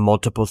they have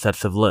multiple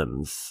sets of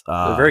limbs.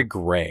 They're very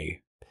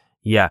gray.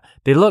 Yeah,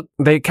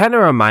 they kind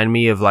of remind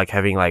me of like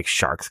having like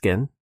shark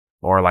skin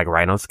or like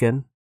rhino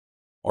skin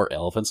or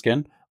elephant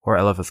skin.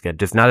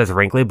 Just not as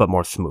wrinkly, but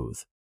more smooth.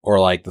 Or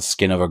like the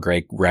skin of a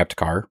gray wrapped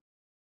car.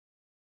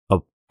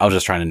 Oh. I was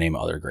just trying to name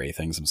other gray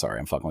things. I'm sorry.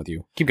 I'm fucking with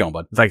you. Keep going,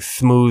 bud. It's like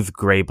smooth,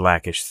 gray,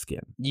 blackish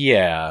skin.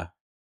 Yeah.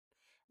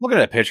 Look at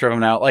that picture of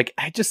them now. Like,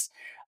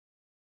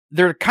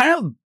 they're kind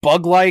of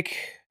bug-like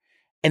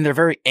and they're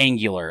very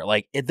angular.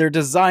 Like, their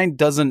design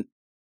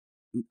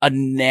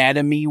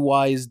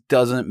anatomy-wise,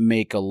 doesn't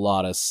make a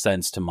lot of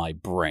sense to my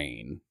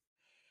brain.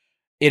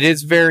 It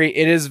is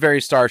very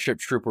Starship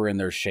Trooper in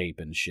their shape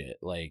and shit.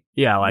 Like,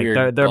 yeah, like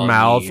weird, their buggy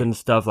mouths and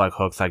stuff like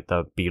hooks like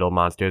the beetle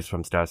monsters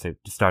from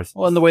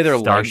Well, and the way their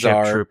legs Starship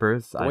are,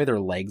 Troopers. the way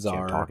their legs Can't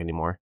are. talk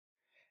anymore.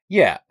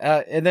 Yeah,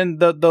 and then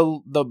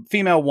the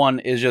female one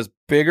is just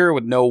bigger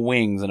with no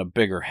wings and a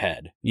bigger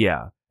head.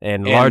 Yeah,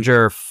 and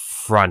larger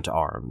front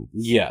arms.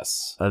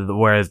 Yes.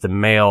 Whereas the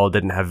male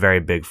didn't have very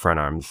big front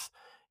arms.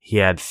 He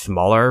had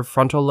smaller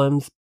frontal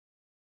limbs,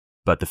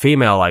 but the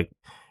female, like,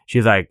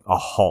 she's like a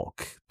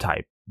Hulk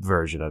type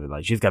version of it.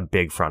 Like, she's got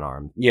big front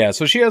arms. Yeah,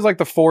 so she has like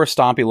the 4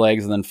 stompy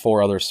legs and then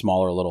 4 other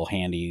smaller little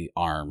handy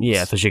arms.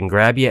 Yeah, so she can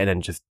grab you and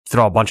then just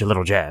throw a bunch of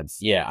little jabs.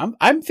 Yeah,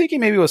 I'm thinking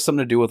maybe it was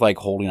something to do with like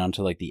holding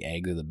onto like the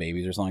eggs of the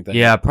babies or something like that.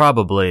 Yeah,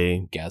 probably.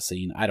 I'm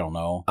guessing. I don't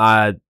know.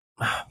 I'm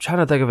trying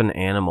to think of an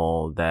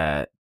animal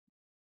that...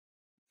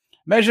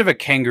 Imagine if a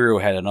kangaroo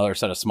had another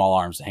set of small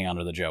arms to hang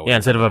onto the Joe. Yeah,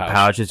 instead of a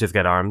pouch, it's just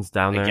got arms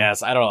down there.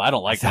 Yes, I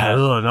don't like that.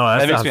 No,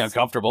 that makes me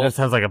uncomfortable. That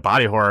sounds like a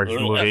body horror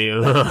movie.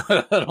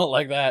 I don't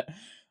like that.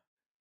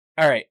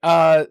 All right.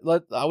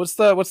 What's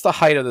the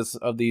height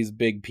of these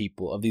big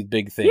people, of these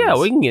big things? Yeah,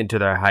 we can get into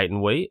their height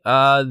and weight.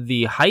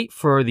 The height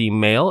for the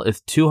male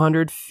is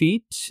 200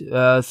 feet,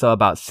 so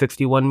about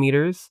 61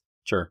 meters.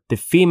 Sure. The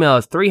female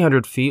is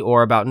 300 feet,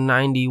 or about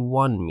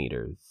 91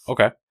 meters.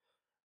 Okay.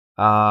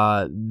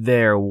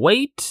 Their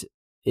weight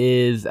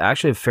is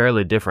actually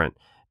fairly different.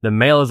 The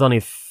male is only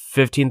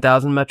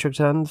 15,000 metric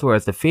tons,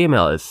 whereas the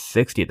female is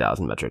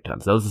 60,000 metric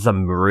tons. Those are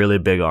some really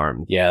big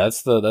arms. Yeah,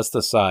 that's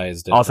the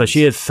size difference. Also,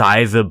 she is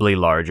sizably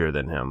larger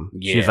than him.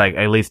 Yeah. She's like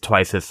at least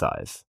twice his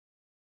size.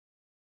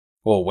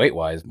 Well,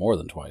 weight-wise, more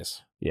than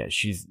twice. Yeah,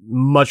 she's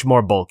much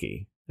more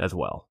bulky as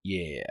well.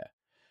 Yeah.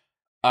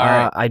 All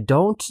right. I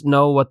don't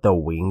know what the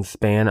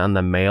wingspan on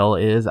the male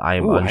is. I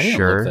am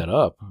unsure. I didn't look that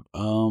up.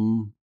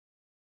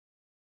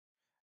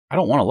 I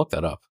don't want to look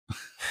that up.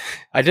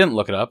 I didn't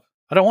look it up.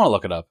 I don't want to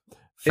look it up.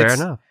 Fair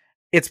enough.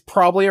 It's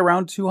probably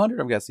around 200,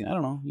 I'm guessing. I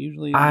don't know.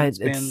 Usually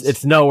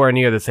it's nowhere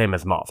near the same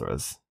as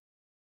Mothra's.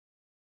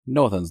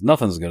 Nothing's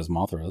as good as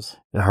Mothra's.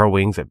 Her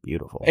wings are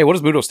beautiful. Hey, what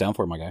does Muto stand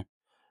for, my guy?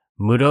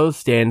 Muto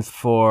stands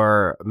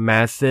for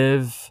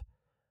Massive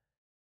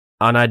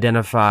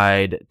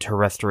Unidentified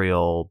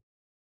Terrestrial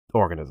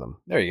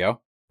Organism. There you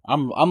go.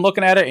 I'm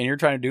looking at it, and you're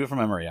trying to do it from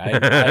memory.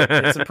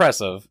 It's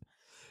impressive.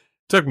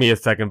 Took me a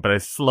second, but I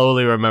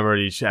slowly remembered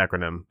each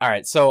acronym. All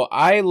right, so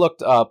I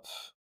looked up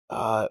when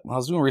I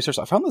was doing research.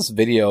 I found this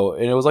video,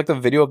 and it was like the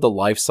video of the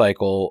life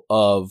cycle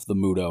of the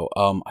Muto.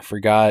 I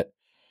forgot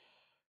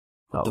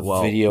what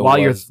the video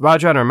while was. You're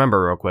trying to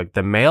remember real quick,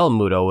 the male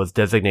Muto was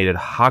designated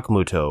Hak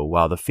Muto,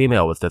 while the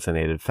female was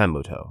designated Fem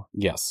Muto.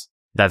 Yes.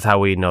 That's how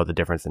we know the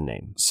difference in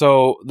name.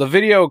 So the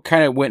video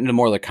kind of went into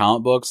more of the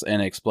comic books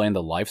and explained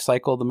the life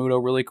cycle of the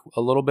Muto really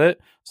a little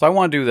bit. So I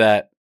want to do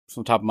that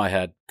from the top of my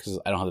head because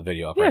I don't have the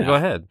video up right now. Yeah, go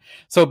ahead.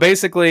 So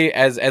basically,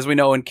 as we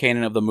know in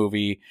canon of the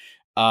movie,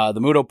 the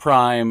Muto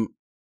Prime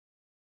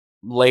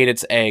laid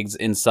its eggs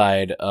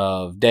inside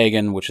of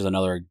Dagon, which is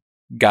another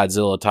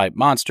Godzilla-type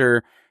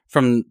monster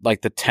from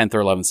like the 10th or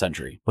 11th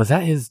century. Was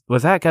that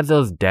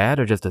Godzilla's dad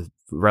or just a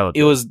relative?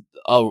 It was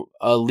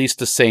at least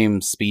the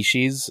same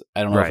species.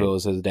 I don't know if Right. it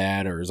was his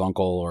dad or his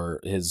uncle or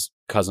his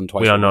cousin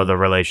twice. We don't know removed. the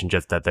relation,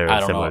 just that they're I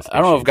don't similar know. species.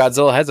 I don't know if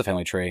Godzilla has a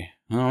family tree.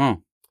 I don't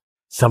know.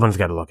 Someone's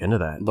got to look into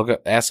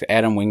that. Ask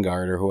Adam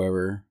Wingard or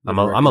whoever. I'm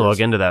gonna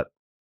look into that.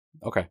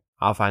 Okay.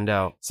 I'll find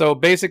out. So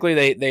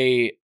basically,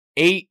 they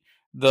ate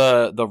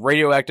the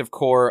radioactive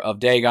core of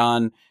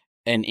Dagon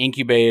and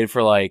incubated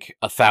for like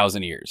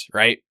 1,000 years,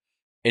 right?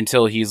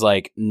 Until he's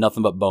like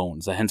nothing but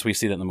bones. Hence, we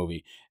see that in the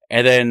movie.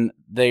 And then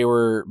they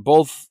were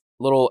both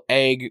little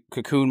egg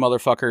cocoon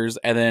motherfuckers.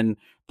 And then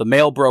the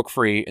male broke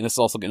free. And this is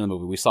also in the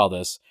movie. We saw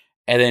this.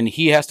 And then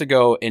he has to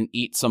go and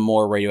eat some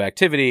more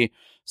radioactivity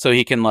so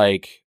he can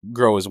like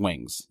grow his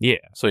wings. Yeah.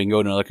 So he can go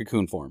into another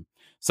cocoon form.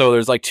 So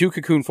there's like 2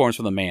 cocoon forms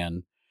for the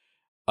man.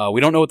 We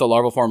don't know what the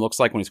larval form looks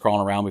like when he's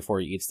crawling around before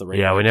he eats the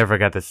radioactive. Yeah, we never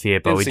got to see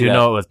it, but Didn't we see do that.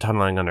 know it was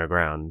tunneling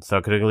underground, so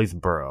it could at least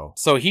burrow.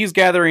 So he's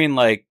gathering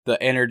like the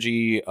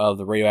energy of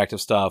the radioactive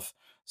stuff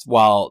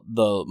while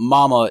the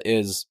mama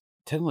is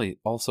technically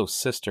also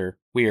sister.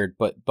 Weird,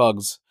 but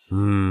bugs.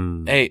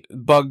 Hey,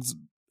 bugs.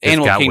 This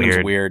Animal got Kingdom's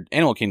weird. weird.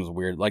 Animal Kingdom's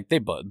weird. Like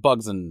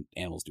bugs and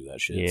animals do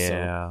that shit.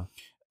 Yeah.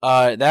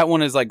 So, that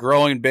one is like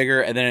growing bigger,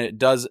 and then it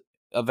does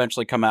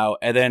eventually come out,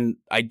 and then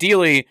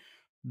ideally,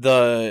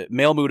 the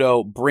male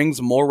Muto brings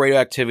more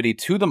radioactivity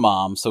to the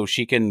mom, so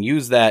she can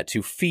use that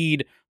to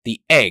feed the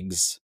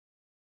eggs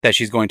that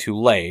she's going to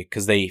lay,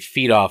 because they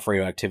feed off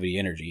radioactivity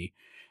energy.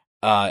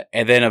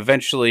 And then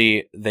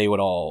eventually, they would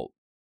all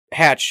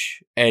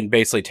hatch and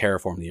basically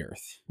terraform the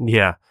Earth,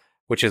 Yeah.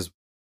 which is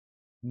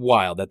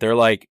wild that they're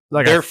like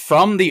Like they're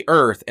from the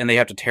Earth and they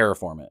have to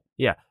terraform it.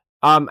 Yeah.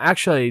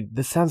 Actually,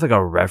 this sounds like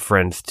a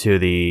reference to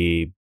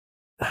the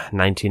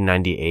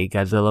 1998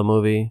 Godzilla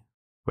movie,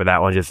 where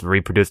that one just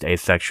reproduced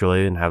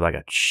asexually and had like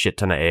a shit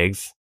ton of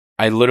eggs.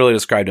 I literally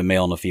described a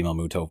male and a female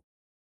Muto,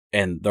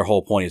 and their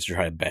whole point is to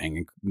try to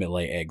bang and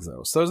lay eggs,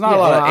 though. So there's not a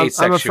lot of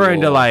asexual. I'm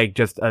referring to like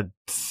just a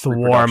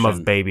swarm reproduction.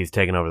 of babies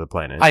taking over the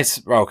planet.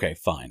 Okay,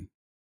 fine.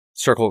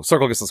 Circle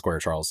gets the square,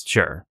 Charles.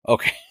 Sure.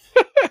 Okay.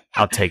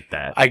 I'll take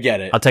that. I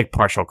get it. I'll take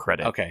partial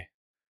credit. Okay.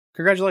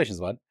 Congratulations,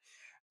 bud.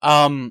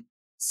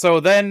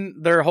 So then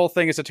their whole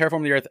thing is to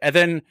terraform the Earth, and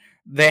then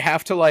they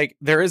have to like.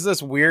 There is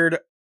this weird.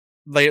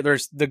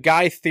 There's the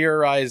guy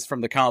theorized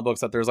from the comic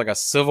books that there's like a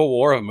civil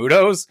war of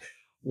Mutos.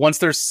 Once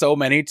there's so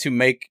many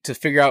to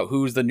figure out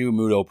who's the new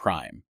Muto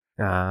Prime,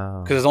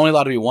 because there's only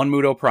allowed to be one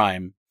Muto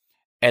Prime,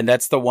 and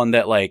that's the one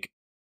that like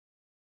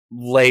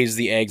lays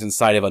the eggs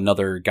inside of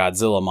another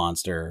Godzilla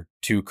monster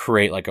to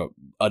create like a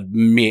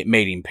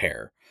mating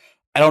pair.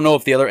 I don't know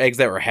if the other eggs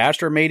that were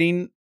hatched are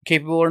mating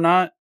capable or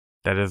not.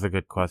 That is a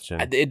good question.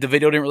 The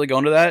video didn't really go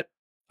into that.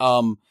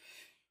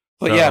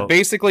 But yeah,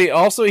 basically,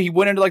 also he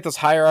went into like this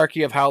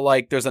hierarchy of how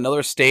like there's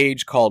another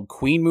stage called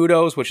Queen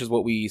Mutos, which is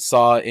what we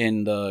saw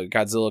in the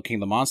Godzilla King of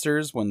the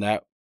Monsters when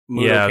that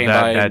Muto came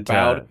by and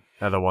bowed.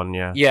 Other one,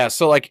 yeah. Yeah,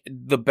 so like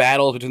the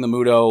battles between the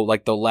Muto,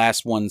 like the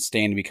last one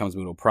standing becomes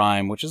Muto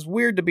Prime, which is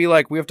weird to be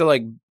like, we have to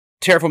like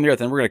terraform the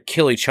Earth and we're going to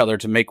kill each other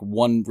to make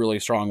one really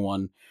strong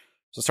one.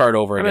 So start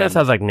over again. I mean, that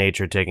sounds like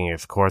nature taking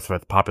its course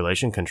with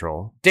population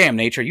control. Damn,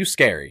 nature, you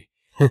scary.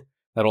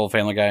 That old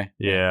Family Guy.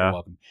 Yeah. You're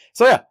welcome.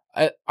 So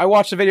yeah, I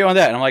watched a video on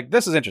that and I'm like,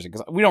 this is interesting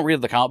because we don't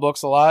read the comic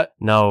books a lot.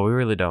 No, we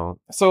really don't.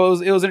 So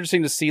it was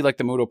interesting to see like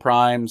the Muto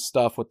Prime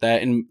stuff with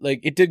that. And like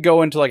it did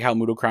go into like how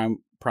Muto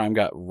Prime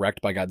got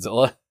wrecked by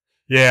Godzilla.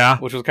 Yeah.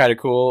 Which was kind of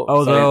cool.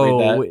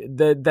 Although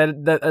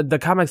the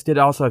comics did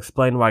also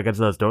explain why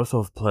Godzilla's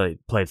dorsal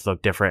plates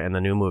look different in the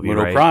new movie,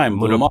 Muto right? Prime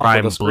Muto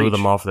Prime blew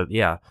them off.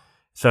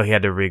 So he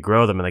had to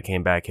regrow them and they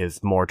came back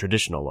his more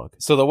traditional look.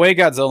 So the way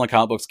Godzilla in the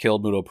comic books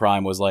killed Muto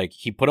Prime was like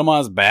he put him on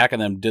his back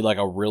and then did like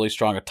a really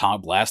strong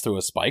atomic blast through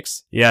his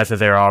spikes. Yeah, since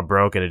they were all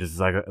broken, it just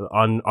like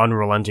an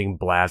unrelenting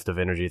blast of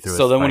energy through his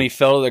spikes. So then when he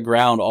fell to the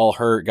ground all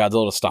hurt,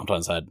 Godzilla just stomped on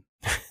his head.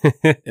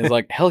 It was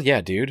like, hell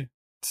yeah, dude.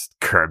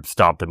 Curb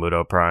stomped the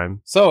Muto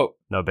Prime. So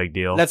no big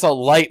deal. That's a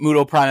light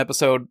Muto Prime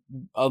episode.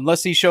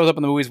 Unless he shows up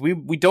in the movies,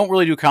 we don't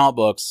really do comic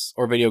books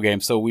or video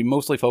games, so we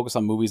mostly focus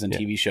on movies and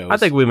TV shows. I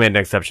think we made an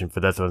exception for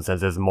this one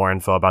since there's more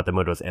info about the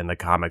Mutos in the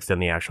comics than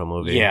the actual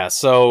movie. Yeah,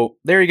 so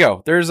there you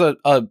go. There's an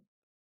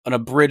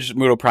abridged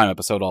Muto Prime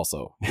episode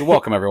also. You're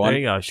welcome, everyone. There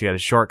you go. She got a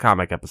short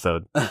comic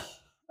episode. All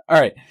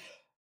right.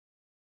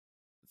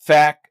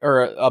 Fact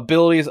or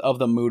abilities of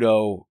the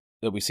Muto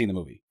that we see in the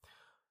movie.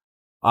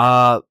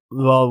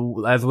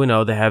 Well, as we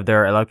know, they have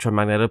their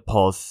electromagnetic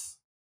pulse,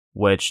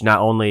 which not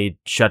only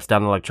shuts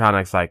down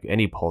electronics like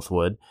any pulse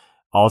would,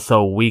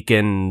 also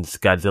weakens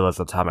Godzilla's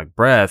atomic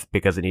breath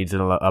because it needs a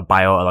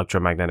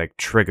bioelectromagnetic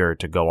trigger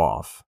to go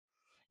off.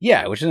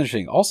 Yeah, which is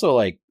interesting. Also,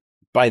 like,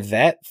 by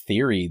that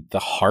theory, the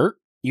heart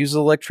uses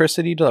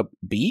electricity to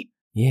beat?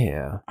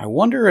 Yeah. I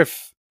wonder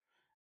if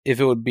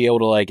it would be able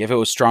to, like, if it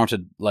was strong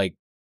to, like,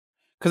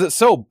 because it's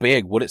so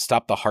big, would it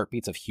stop the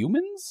heartbeats of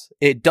humans?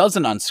 It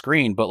doesn't on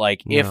screen, but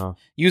like if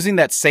using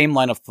that same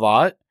line of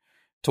thought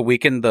to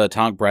weaken the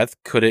atomic breath,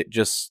 could it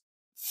just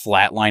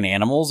flatline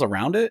animals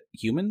around it?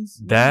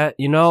 Humans? That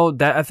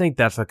I think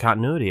that's a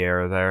continuity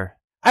error there.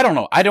 I don't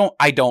know. I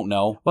don't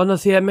know. Well, no,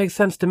 see, that makes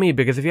sense to me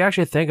because if you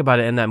actually think about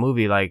it in that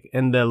movie, like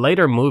in the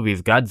later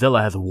movies,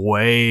 Godzilla has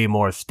way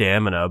more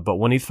stamina, but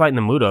when he's fighting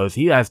the Mutos,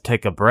 he has to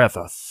take a breath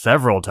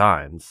several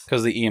times.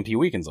 Because the EMP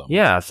weakens them.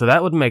 Yeah, so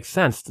that would make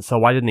sense. So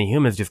why didn't the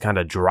humans just kind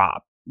of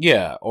drop?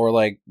 Yeah, or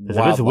like if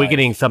it's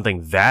weakening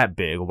something that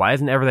big, why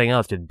isn't everything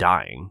else just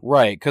dying?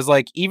 Right, because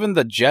like even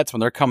the jets,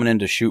 when they're coming in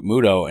to shoot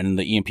Muto and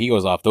the EMP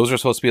goes off, those are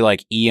supposed to be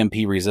like EMP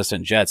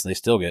resistant jets, and they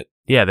still get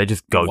they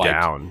just go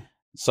down.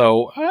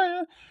 So,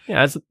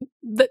 yeah, it's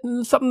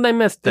something they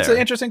missed there. It's an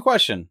interesting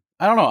question.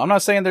 I don't know. I'm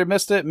not saying they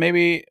missed it.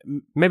 Maybe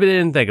they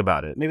didn't think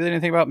about it.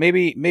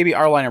 Maybe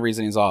our line of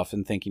reasoning is off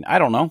in thinking. I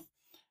don't know.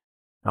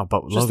 Oh,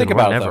 but just Logan, think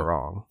about we're it. Never though.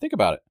 wrong. Think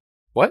about it.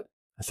 What?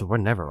 I said we're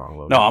never wrong,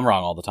 Logan. No, I'm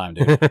wrong all the time,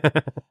 dude.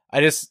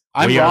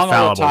 I'm we wrong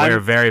all the time. We're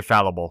very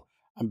fallible.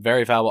 I'm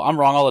very fallible. I'm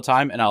wrong all the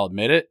time, and I'll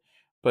admit it.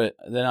 But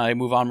then I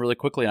move on really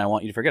quickly, and I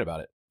want you to forget about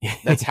it.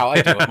 That's how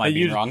I do with my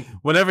being wrong.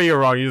 Whenever you're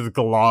wrong, you just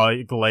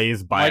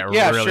glaze by it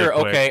really sure,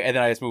 quick. okay, and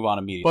then I just move on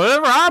immediately. But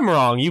whenever I'm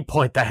wrong, you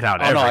point that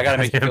out. Oh, no, I gotta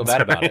make you feel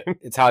bad about it.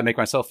 It's how I make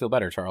myself feel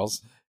better,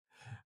 Charles.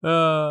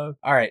 All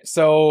right,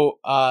 so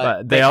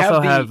they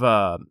also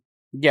have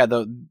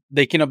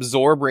they can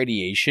absorb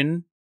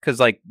radiation because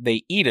like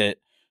they eat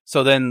it,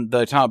 so then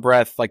the atomic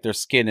breath, like their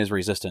skin is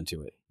resistant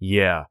to it.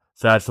 Yeah,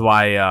 so that's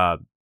why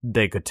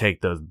they could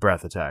take those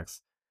breath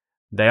attacks.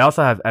 They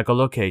also have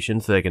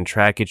echolocation, so they can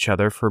track each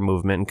other for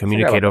movement and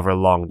communicate over a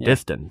long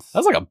distance.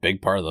 That's like a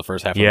big part of the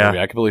first half of the movie.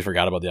 I completely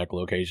forgot about the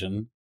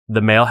echolocation.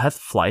 The male has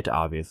flight,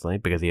 obviously,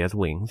 because he has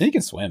wings. And he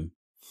can swim.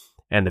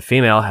 And the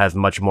female has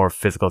much more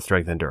physical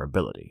strength and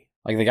durability.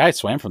 Like, the guy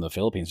swam from the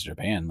Philippines to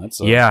Japan.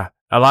 Yeah.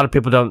 A lot of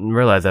people don't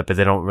realize that, but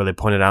they don't really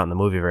point it out in the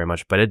movie very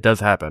much. But it does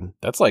happen.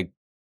 That's like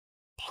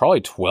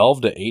probably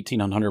 12 to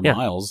 1,800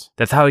 miles.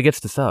 That's how he gets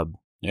the sub.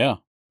 Yeah.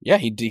 Yeah,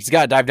 he's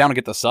got to dive down and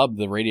get the sub,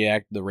 the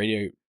radio.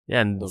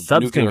 Yeah, and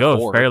subs can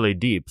go fairly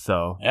deep,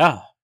 so.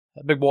 Yeah.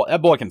 That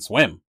boy can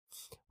swim.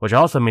 Which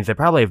also means they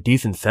probably have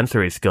decent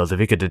sensory skills if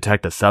he could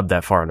detect a sub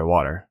that far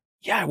underwater.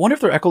 Yeah, I wonder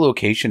if their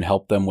echolocation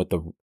helped them with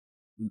the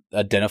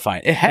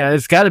identifying.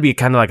 It's got to be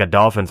kind of like a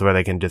dolphin's where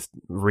they can just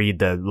read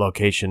the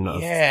location of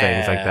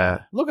things like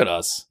that. Look at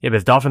us. Yeah,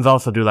 because dolphins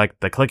also do like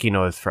the clicky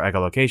noise for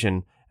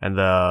echolocation, and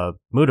the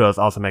Mutos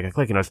also make a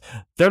clicky noise.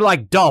 They're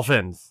like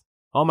dolphins.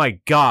 Oh my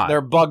god.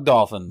 They're bug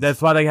dolphins.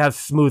 That's why they have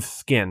smooth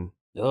skin.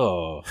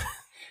 Oh.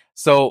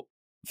 So,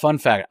 fun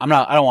fact, I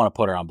don't want to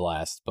put her on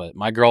blast, but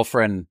my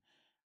girlfriend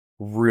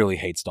really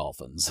hates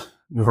dolphins.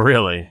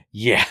 Really?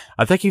 Yeah.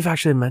 I think you've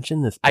actually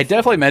mentioned this before. I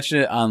definitely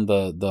mentioned it on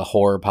the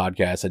horror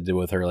podcast I did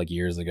with her like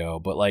years ago.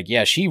 But like,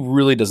 yeah, she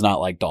really does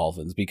not like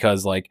dolphins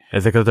because like...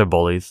 Is it because they're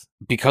bullies?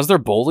 Because they're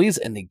bullies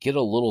and they get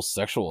a little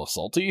sexual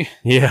assaulty.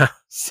 Yeah.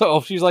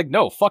 So she's like,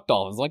 no, fuck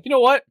dolphins. Like, you know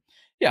what?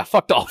 Yeah,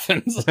 fuck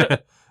dolphins.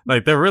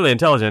 Like, they're really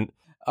intelligent.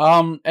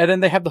 And then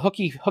they have the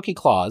hooky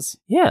claws.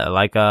 Yeah,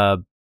 like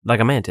a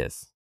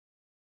mantis.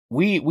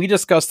 We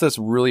discussed this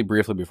really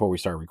briefly before we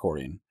started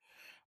recording.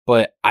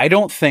 But I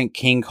don't think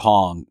King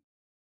Kong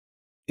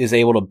is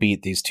able to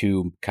beat these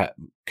two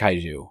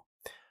kaiju.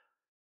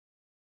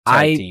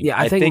 I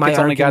think my it's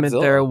only argument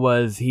Godzilla. there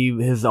was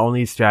his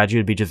only strategy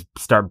would be just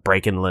start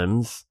breaking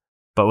limbs.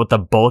 But with the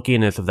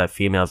bulkiness of that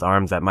female's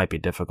arms, that might be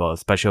difficult,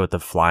 especially with the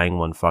flying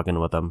one fucking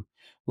with them.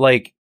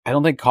 Like, I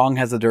don't think Kong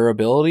has the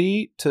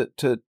durability to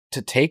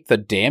take the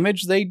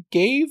damage they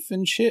gave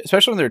and shit,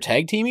 especially when they're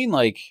tag teaming.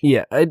 Like,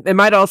 yeah, it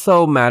might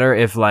also matter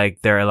if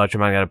like their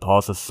electromagnetic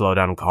pulses slow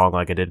down Kong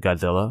like it did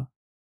Godzilla.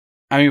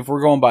 I mean, if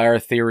we're going by our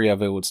theory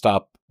of it would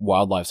stop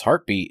Wildlife's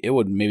heartbeat, it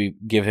would maybe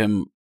give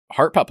him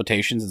heart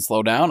palpitations and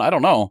slow down. I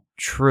don't know.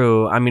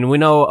 True. I mean, we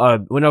know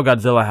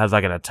Godzilla has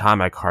like an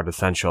atomic heart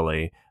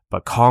essentially,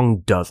 but Kong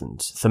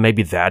doesn't. So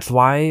maybe that's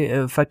why it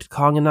affected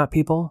Kong and not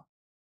people.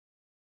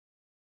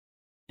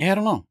 Yeah, I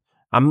don't know.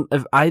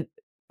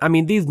 I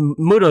mean, these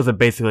Mutos have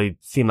basically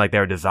seem like they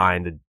were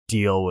designed to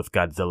deal with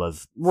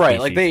Godzilla's right,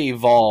 species. like they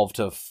evolved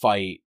to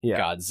fight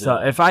Godzilla. So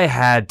if I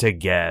had to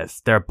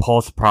guess, their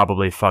pulse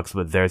probably fucks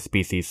with their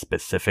species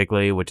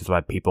specifically, which is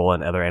why people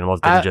and other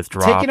animals didn't just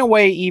drop. Taking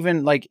away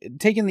even, like,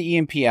 taking the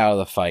EMP out of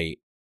the fight,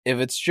 if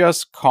it's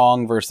just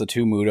Kong versus the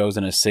two Mutos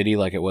in a city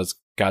like it was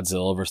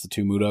Godzilla versus the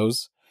two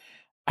Mutos,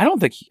 I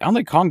don't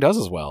think Kong does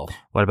as well.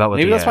 What about with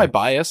maybe the that's my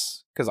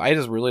bias, because I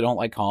just really don't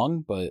like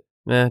Kong, but...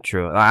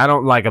 True. I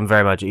don't like him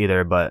very much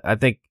either, but I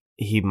think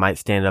he might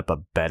stand up a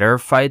better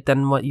fight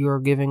than what you were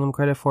giving him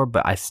credit for,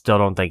 but I still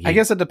don't think I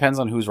guess it depends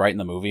on who's writing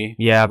the movie.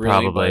 Yeah, really,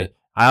 probably. But...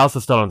 I also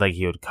still don't think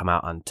he would come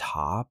out on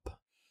top.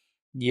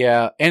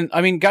 Yeah, and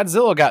I mean,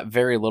 Godzilla got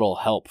very little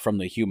help from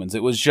the humans.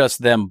 It was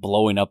just them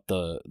blowing up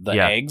the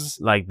eggs.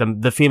 Like,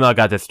 the female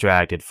got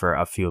distracted for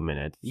a few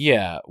minutes.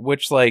 Yeah,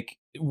 which, like,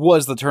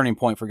 was the turning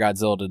point for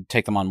Godzilla to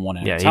take them on one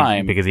at a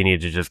time. Because he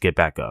needed to just get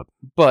back up.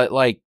 But,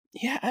 like,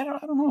 yeah, I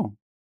don't know.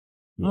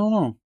 I don't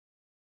know.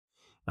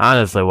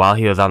 Honestly, while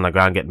he was on the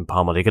ground getting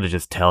pummeled, he could have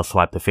just tail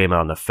swiped the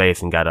female in the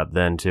face and got up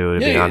then, too, to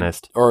be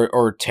honest.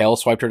 Or tail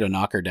swiped her to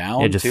knock her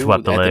down, just too,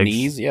 swept the legs. The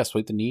knees. Yeah,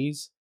 sweep the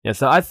knees. Yeah,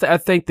 so I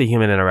think the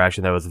human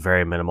interaction there was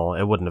very minimal.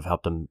 It wouldn't have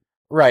helped him.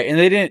 Right,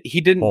 and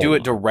he didn't do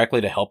it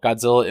directly to help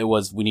Godzilla. It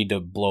was, we need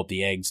to blow up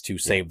the eggs to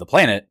save the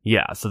planet.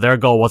 Yeah, so their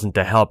goal wasn't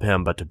to help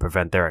him, but to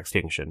prevent their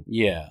extinction.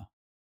 Yeah.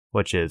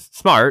 Which is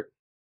smart.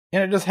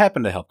 And it just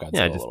happened to help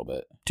Godzilla a little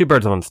bit. Two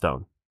birds with one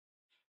stone.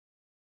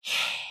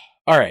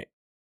 All right.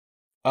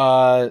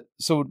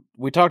 So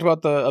we talked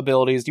about the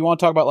abilities. Do you want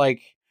to talk about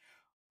like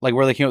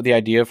where they came up with the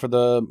idea for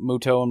the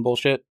Muto and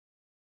bullshit?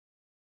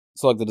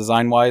 So like the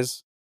design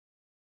wise,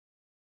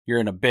 you're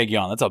in a big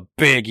yawn. That's a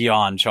big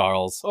yawn,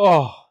 Charles.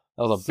 Oh,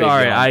 that was a big yawn.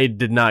 Sorry, I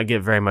did not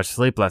get very much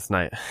sleep last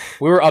night.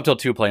 We were up till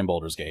 2 playing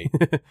Baldur's Gate.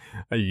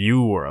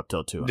 You were up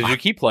till 2. Did you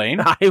keep playing?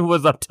 I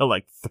was up till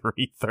like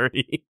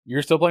 3:30.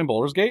 You're still playing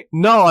Baldur's Gate?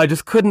 No, I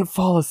just couldn't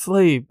fall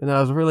asleep, and I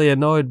was really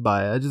annoyed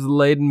by it. I just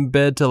laid in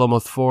bed till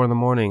almost 4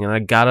 a.m, and I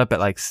got up at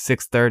like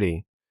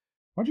 6:30.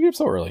 Why'd you get up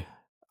so early?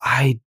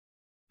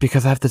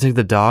 Because I have to take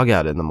the dog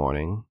out in the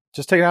morning.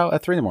 Just take it out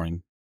at 3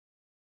 a.m.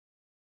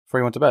 before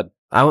you went to bed.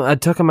 I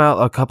took him out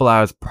a couple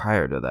hours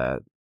prior to that.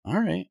 All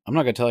right, I'm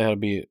not gonna tell you how to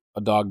be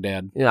a dog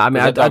dad. Yeah, I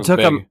mean,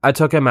 I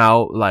took him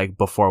out like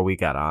before we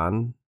got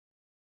on,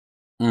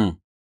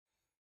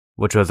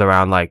 which was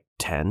around like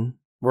 10.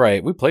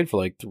 Right, we played for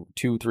like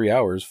 2-3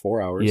 hours,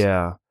 4 hours.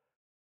 Yeah,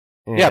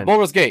 yeah.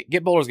 Baldur's Gate,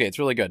 get Baldur's Gate. It's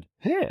really good.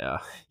 Yeah,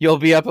 you'll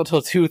be up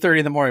until 2:30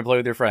 in the morning, play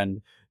with your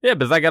friend. Yeah,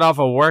 because I got off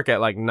of work at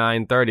like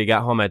 9:30,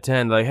 got home at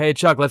 10. Like, hey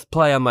Chuck, let's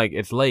play. I'm like,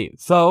 it's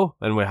late, so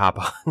then we hop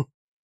on.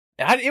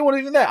 It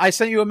wasn't even that. I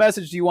sent you a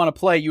message. Do you want to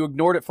play? You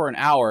ignored it for an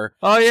hour.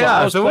 Oh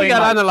yeah, so we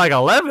got on at like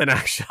 11.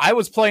 Actually, I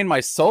was playing my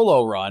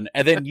solo run,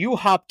 and then you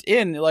hopped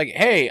in like,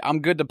 "Hey,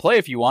 I'm good to play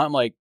if you want." I'm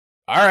like,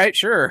 all right,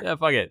 sure. Yeah,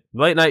 fuck it.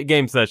 Late night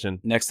game session.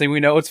 Next thing we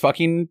know, it's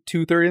fucking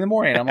 2:30 in the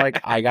morning. I'm like,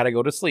 I gotta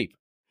go to sleep.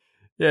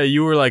 Yeah,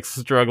 you were like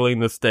struggling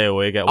to stay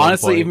awake at one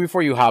Honestly, point. even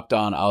before you hopped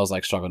on, I was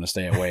like struggling to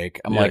stay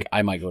awake. I'm Yeah. like,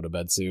 I might go to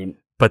bed soon.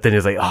 But then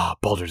he's like,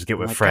 Baldur's Gate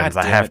with I'm like, friends.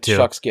 God I damn have it, to.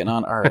 Chuck's getting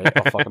on. All right,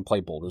 I'll fucking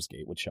play Baldur's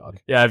Gate with Chuck.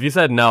 Yeah, if you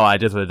said no, I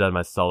just would have done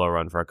my solo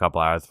run for a couple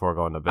hours before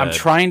going to bed. I'm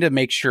trying to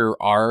make sure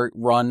our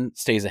run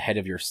stays ahead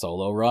of your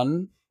solo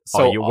run.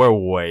 So we're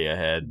way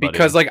ahead, buddy.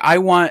 because like I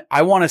want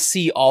to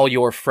see all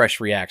your fresh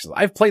reactions.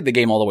 I've played the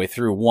game all the way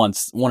through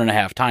once,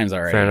 1.5 times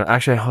already. Fair enough.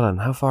 Actually, hold on.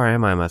 How far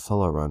am I in my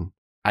solo run?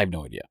 I have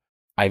no idea.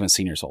 I haven't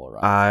seen your solo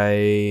run.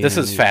 This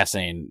This is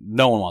fascinating.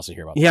 No one wants to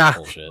hear about Yeah. this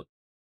bullshit.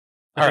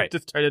 All right.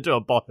 Just turned into a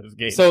Baldur's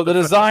Gate. So the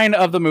design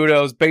of the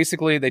Mutos,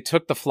 basically, they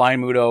took the flying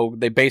Muto,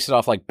 they based it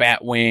off like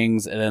bat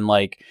wings, and then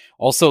like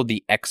also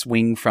the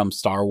X-wing from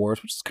Star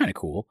Wars, which is kind of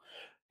cool.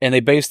 And they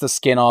based the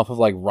skin off of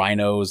like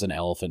rhinos and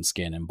elephant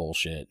skin and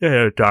bullshit.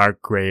 Yeah,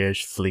 dark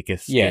grayish,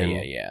 sleekest skin.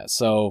 Yeah.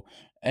 So,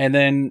 and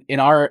then in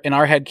our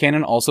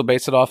headcanon, also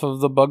based it off of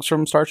the bugs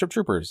from Starship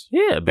Troopers.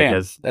 Yeah, Bam.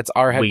 because That's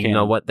our headcanon. we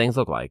know what things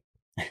look like.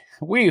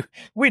 We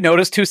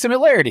noticed 2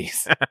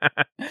 similarities.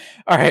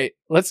 All right,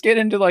 let's get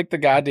into like the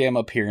goddamn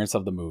appearance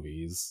of the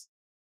movies.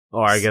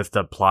 Or I guess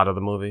the plot of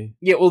the movie.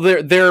 Yeah, well,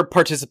 their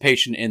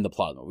participation in the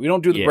plot. We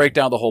don't do the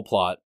breakdown of the whole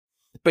plot.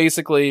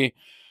 Basically,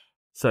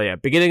 So yeah,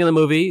 beginning of the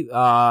movie,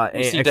 a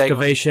see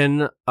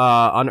excavation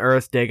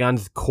unearthed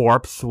Dagon's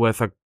corpse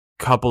with a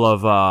couple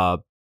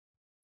of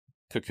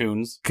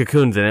cocoons.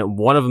 cocoons in it.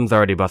 One of them's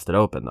already busted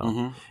open though,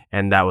 Mhm.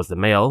 and that was the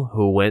male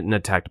who went and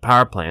attacked the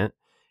power plant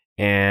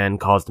and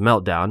caused a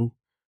meltdown.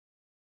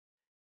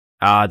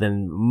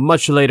 Then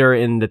much later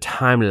in the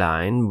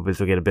timeline, because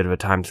we get a bit of a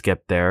time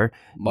skip there.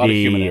 A lot of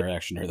human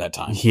interaction during that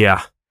time.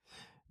 Yeah.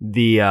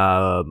 The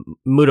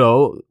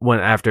Muto, when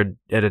after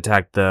it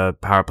attacked the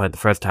power plant the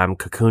first time,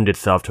 cocooned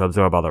itself to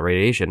absorb all the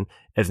radiation,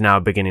 is now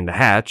beginning to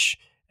hatch.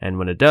 And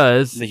when it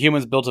does, The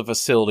humans built a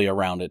facility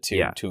around it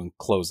Yeah. to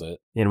enclose it.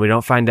 and we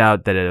don't find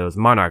out that it was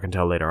Monarch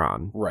until later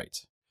on. Right.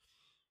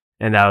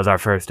 And that was our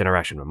first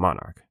interaction with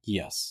Monarch.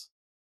 Yes.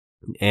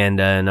 And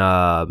then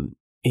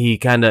he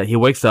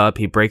wakes up,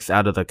 he breaks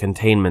out of the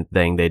containment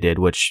thing they did,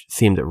 which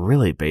seemed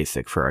really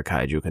basic for a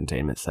kaiju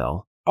containment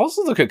cell.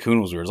 Also, the cocoon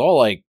was weird. It was all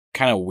like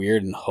kind of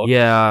weird and hooked.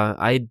 Yeah,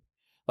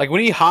 Like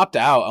when he hopped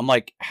out, I'm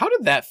like, how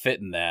did that fit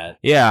in that?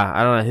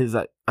 I don't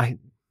know. I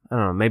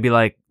don't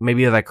know.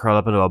 Maybe they curl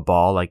up into a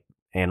ball like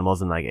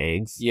animals and like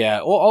eggs.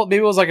 Yeah. Well,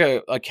 maybe it was like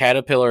a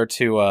caterpillar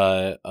to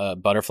a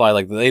butterfly.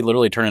 Like they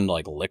literally turn into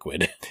like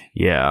liquid.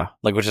 Yeah.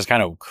 Like, which is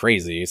kind of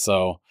crazy.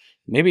 So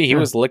maybe he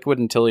was liquid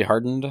until he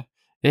hardened.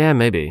 Yeah,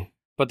 maybe.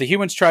 But the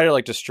humans try to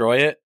like destroy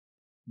it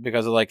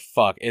because they're like,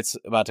 fuck, it's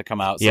about to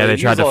come out. So Yeah, they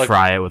tried to like,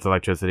 fry it with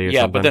electricity or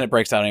yeah, something. but then it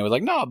breaks down and he was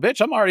like, no,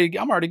 bitch, I'm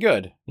already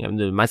good. Yeah,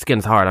 dude, my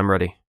skin's hard. I'm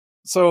ready.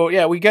 So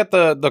yeah, we get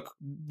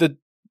the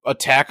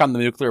attack on the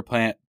nuclear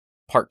plant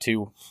part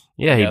 2.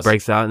 Yeah, he Yes.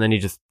 breaks out and then he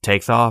just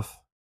takes off.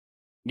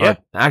 Yeah. Or-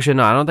 actually,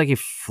 no, I don't think he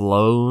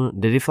flew.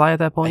 Did he fly at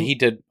that point? He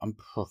did.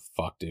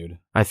 Fuck, dude.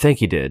 I think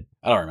he did.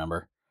 I don't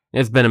remember.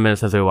 It's been a minute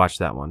since we watched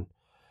that one.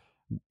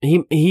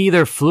 He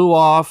either flew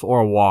off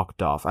or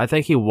walked off. I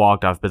think he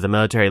walked off, but the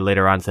military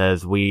later on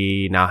says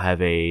we now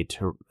have a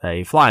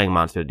flying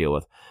monster to deal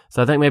with.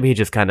 So I think maybe he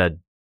just kind of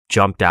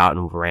jumped out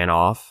and ran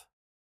off.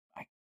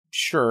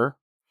 Sure.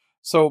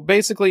 So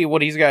basically,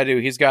 what he's got to do,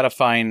 he's got to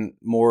find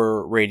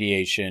more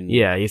radiation.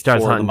 Yeah, he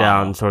starts for the hunting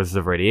mama. down sources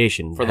of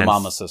radiation. For the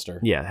mama sister.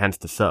 Yeah, hence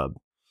the sub.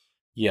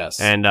 Yes.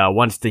 And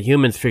once the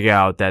humans figure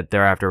out that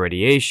they're after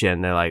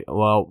radiation, they're like,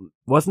 well,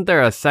 wasn't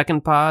there a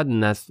second pod?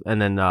 And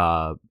then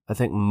I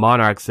think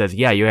Monarch says,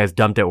 yeah, you guys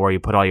dumped it where you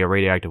put all your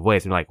radioactive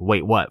waste. And they're like,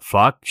 wait, what?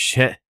 Fuck?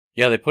 Shit.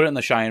 Yeah, they put it in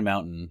the Cheyenne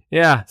Mountain.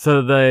 Yeah,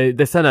 so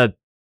they sent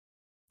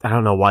I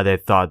don't know why they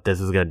thought this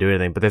was going to do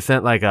anything, but they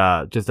sent like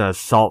just an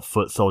assault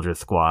foot soldier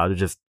squad,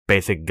 just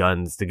basic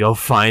guns to go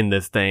find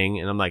this thing.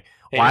 And I'm like,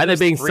 Hey, why are they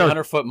being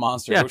 300-foot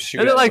monster? Yeah, Go shoot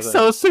and they're it like with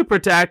so super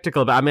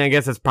tactical. But I mean, I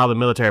guess it's probably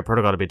military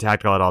protocol to be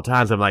tactical at all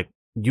times. I'm like,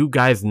 you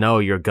guys know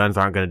your guns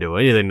aren't going to do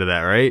anything to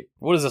that, right?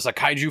 What is this, a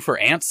kaiju for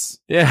ants?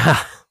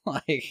 Yeah.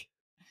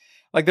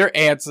 like they're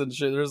ants and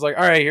shit. They're just like,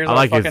 all right, here's I our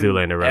like your fucking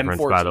Zoolander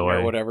reference, M14 by the way.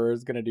 or whatever.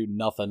 It's gonna do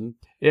nothing.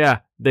 Yeah,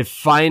 they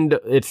find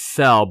its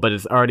cell, but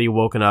it's already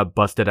woken up,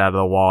 busted out of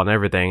the wall and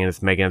everything, and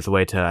it's making its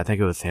way to, I think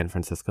it was San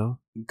Francisco?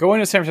 Going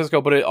to San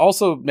Francisco, but it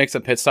also makes a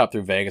pit stop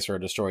through Vegas where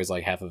it destroys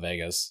like half of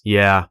Vegas.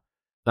 Yeah.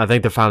 I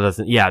think the final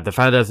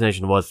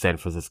destination was San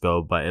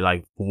Francisco, but it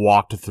like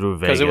walked through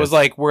Vegas. Because it was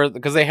like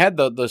because they had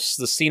the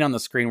scene on the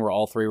screen where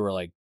all three were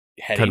like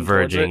heading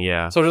converging, towards it.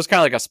 yeah. So just kind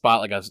of like a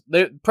spot,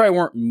 they probably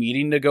weren't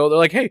meeting to go. They're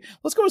like, hey,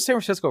 let's go to San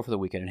Francisco for the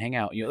weekend and hang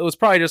out. You know, it was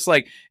probably just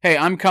like, hey,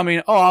 I'm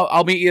coming. Oh,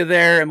 I'll meet you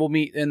there, and we'll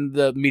meet. And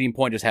the meeting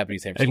point just happened in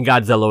San Francisco.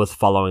 And Godzilla was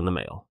following the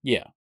male.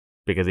 Yeah,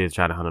 because he was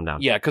trying to hunt him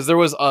down. Yeah, because there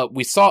was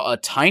we saw a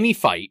tiny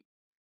fight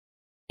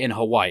in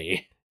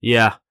Hawaii.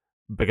 Yeah,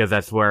 because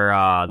that's where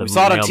we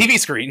saw it on TV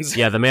screens.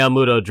 Yeah, the male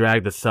Muto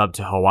dragged the sub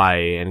to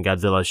Hawaii, and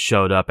Godzilla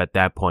showed up at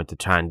that point to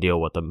try and deal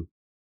with them.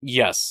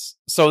 Yes.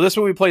 So this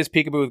movie plays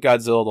peekaboo with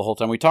Godzilla the whole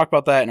time. We talked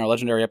about that in our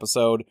legendary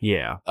episode.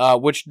 Yeah.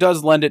 Which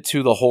does lend it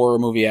to the horror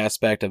movie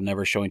aspect of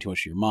never showing too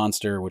much of your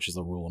monster, which is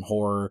the rule in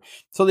horror.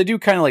 So they do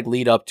kind of like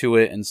lead up to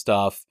it and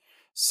stuff.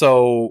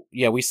 So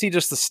yeah, we see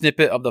just the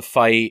snippet of the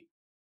fight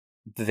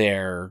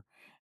there.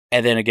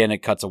 And then again,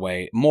 it cuts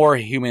away. More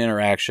human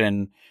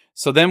interaction.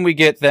 So then we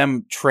get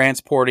them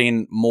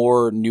transporting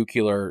more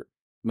nuclear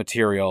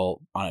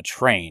material on a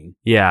train.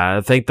 Yeah,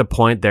 I think the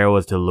point there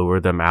was to lure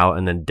them out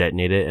and then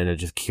detonate it and it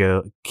just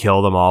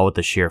kill them all with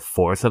the sheer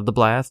force of the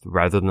blast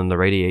rather than the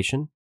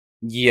radiation.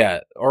 Yeah,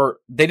 or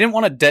they didn't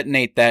want to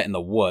detonate that in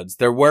the woods.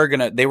 They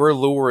were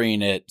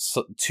luring it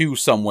to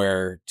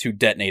somewhere to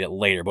detonate it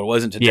later, but it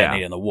wasn't to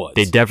detonate it in the woods.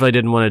 They definitely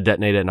didn't want to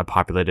detonate it in a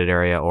populated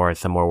area or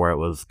somewhere where it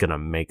was gonna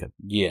make it.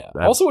 Yeah.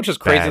 Also, which is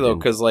crazy though,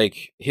 because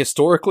like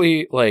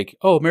historically, like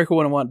America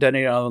wouldn't want to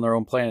detonate it on their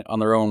own planet, on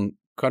their own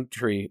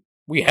country.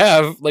 We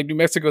have like New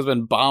Mexico's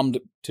been bombed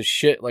to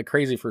shit like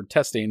crazy for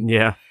testing.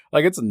 Yeah,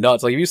 like it's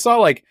nuts. Like if you saw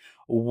like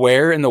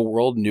where in the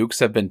world nukes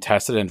have been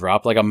tested and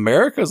dropped, like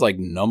America's like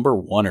number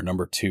 1 or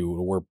number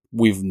 2 where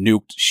we've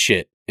nuked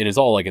shit. It is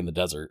all like in the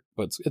desert,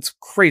 but it's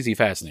crazy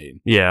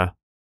fascinating. Yeah.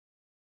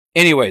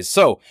 Anyways,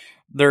 so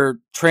they're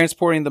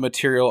transporting the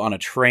material on a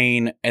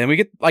train, and we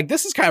get like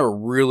this is kind of a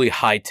really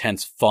high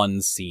tense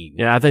fun scene.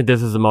 Yeah, I think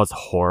this is the most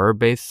horror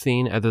based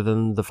scene other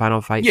than the final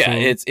fight scene.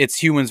 Yeah,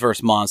 it's humans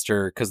versus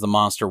monster because the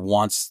monster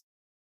wants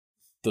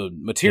the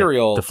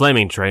material. Yeah, the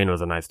flaming train was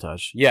a nice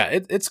touch. Yeah,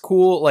 it's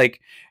cool. Like,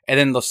 and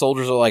then the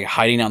soldiers are like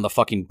hiding on the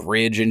fucking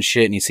bridge and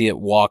shit, and you see it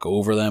walk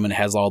over them, and it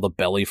has all the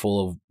belly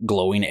full of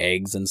glowing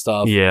eggs and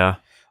stuff. Yeah,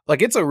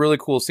 like it's a really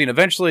cool scene.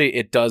 Eventually,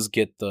 it does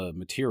get the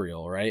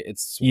material, right?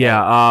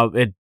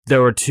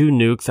 There were 2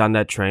 nukes on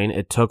that train.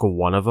 It took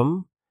one of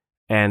them,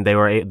 and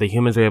the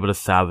humans were able to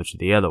salvage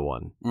the other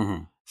one.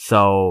 Mm-hmm.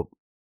 So.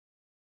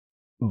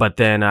 But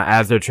then,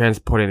 as they're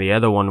transporting the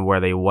other one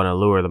where they want to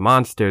lure the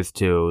monsters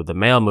to, the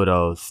male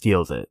Muto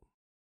steals it.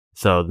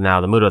 So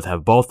now the Mutos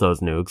have both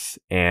those nukes,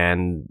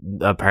 and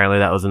apparently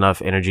that was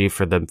enough energy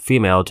for the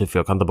female to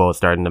feel comfortable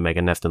starting to make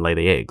a nest and lay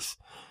the eggs,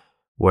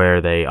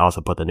 where they also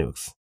put the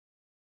nukes.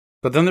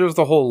 But then there's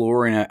the whole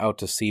luring it out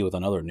to sea with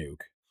another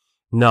nuke.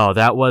 No,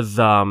 that was,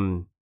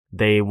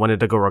 they wanted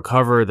to go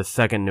recover the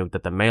second nuke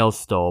that the male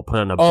stole, put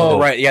it in a boat. Oh,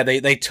 right. Yeah,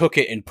 they took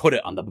it and put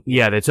it on the boat.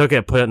 Yeah, they took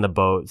it, put it in the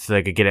boat so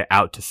they could get it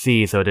out to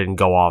sea so it didn't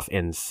go off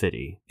in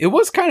city. It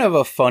was kind of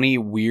a funny,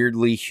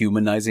 weirdly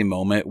humanizing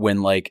moment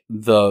when, like,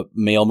 the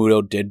male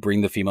Muto did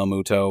bring the female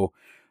Muto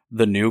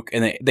the nuke,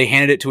 and they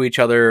handed it to each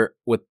other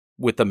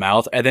with the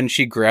mouth, and then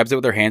she grabs it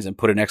with her hands and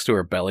put it next to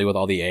her belly with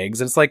all the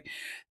eggs. And it's like,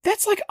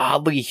 that's like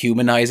oddly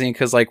humanizing,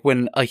 because like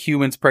when a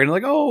human's pregnant,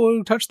 like,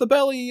 oh, touch the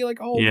belly, like,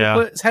 oh,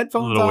 put his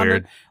headphones on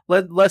weird.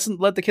 Let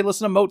the kid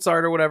listen to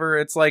Mozart or whatever.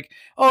 It's like,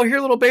 oh, here,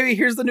 little baby,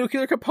 here's the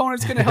nuclear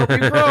components gonna help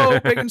you grow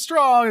big and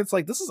strong. It's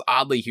like, this is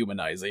oddly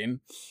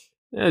humanizing.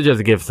 Just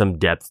to give some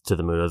depth to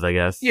the Mutos, I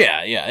guess.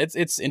 Yeah,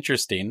 it's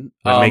interesting.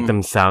 Make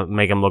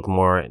them look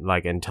more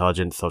like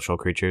intelligent social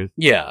creatures.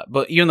 Yeah,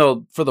 but even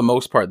though for the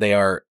most part they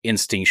are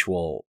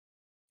instinctual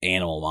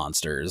animal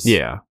monsters.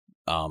 Yeah.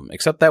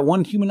 Except that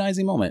one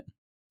humanizing moment.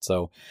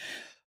 So,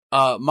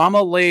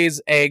 Mama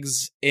lays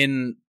eggs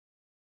in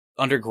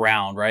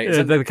underground, right?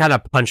 They kind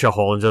of punch a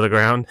hole into the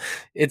ground.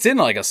 It's in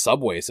like a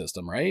subway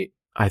system, right?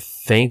 I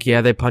think,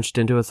 yeah, they punched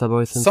into a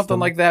subway system. Something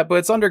like that, but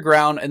it's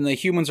underground, and the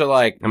humans are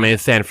like... I mean,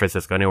 it's San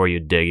Francisco. Anywhere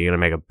you dig, you're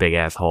going to make a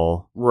big-ass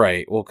hole.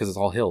 Right, well, because it's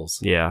all hills.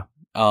 Yeah.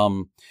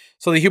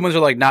 So the humans are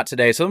like, not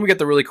today. So then we get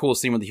the really cool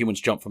scene where the humans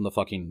jump from the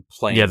fucking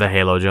plane. Yeah, the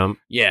halo jump.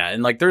 Yeah,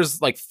 and like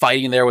there's like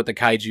fighting there with the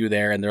kaiju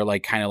there, and they're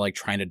like kind of like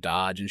trying to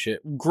dodge and shit.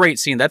 Great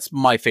scene. That's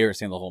my favorite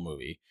scene of the whole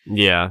movie.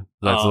 Yeah,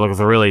 that looks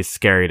really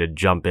scary to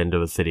jump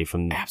into a city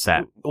from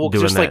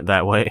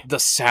that way. The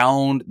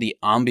sound, the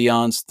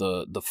ambiance,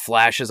 the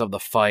flashes of the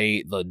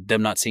fight,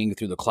 them not seeing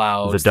through the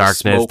clouds, the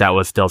darkness that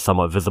was still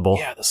somewhat visible.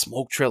 Yeah, the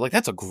smoke trail. Like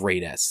that's a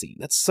great ass scene.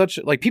 That's such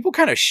like people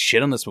kind of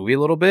shit on this movie a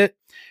little bit.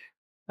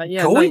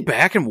 Going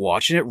back and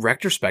watching it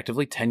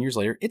retrospectively 10 years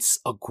later, it's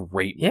a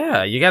great movie.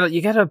 Yeah, you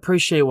gotta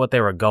appreciate what they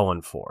were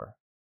going for.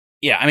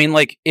 Yeah, I mean,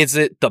 like, is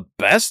it the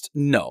best?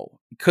 No.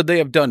 Could they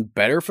have done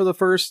better for the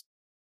first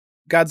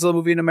Godzilla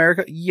movie in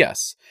America?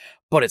 Yes.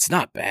 But it's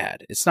not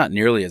bad. It's not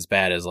nearly as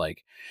bad as,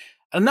 like,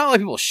 not like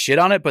people shit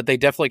on it, but they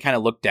definitely kind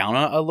of look down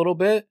on it a little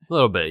bit. A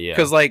little bit, yeah.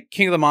 Because, like,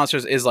 King of the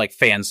Monsters is, like,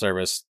 fan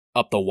service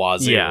up the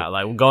wazoo. Yeah,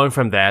 like going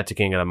from that to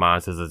King of the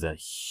Monsters is a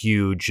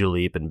huge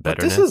leap in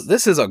betterness. But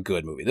this is a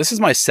good movie. This is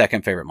my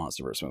second favorite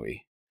MonsterVerse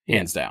movie,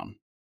 hands down.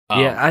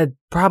 Yeah, I'd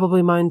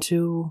probably mine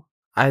too.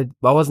 I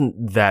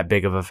wasn't that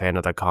big of a fan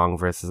of the Kong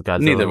versus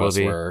Godzilla Neither movie. of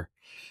us were.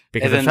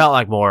 Because it felt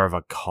like more of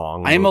a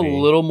Kong movie. I'm a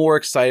little more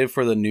excited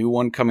for the new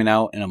one coming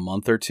out in a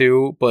month or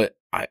two, but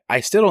I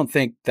still don't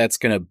think that's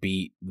going to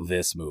beat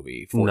this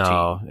movie, 14.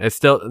 No, it's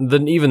still,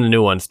 even the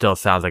new one still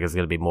sounds like it's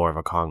going to be more of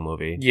a Kong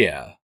movie.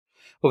 Yeah.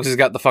 Well, because he's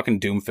got the fucking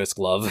Doomfist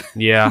glove.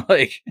 Yeah.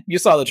 Like, you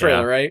saw the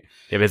trailer, right?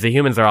 Yeah, because the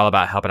humans are all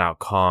about helping out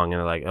Kong, and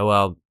they're like, oh,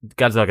 well,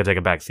 Godzilla can take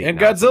a back seat. And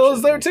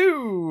Godzilla's there,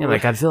 too! Yeah,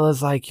 like,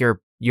 Godzilla's like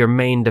your your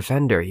main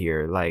defender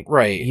here. Like,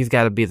 Right. he's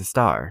got to be the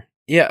star.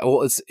 Yeah,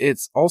 well,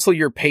 it's also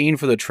you're paying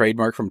for the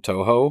trademark from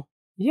Toho.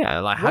 Yeah,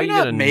 like how Why you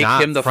not gonna make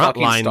not him the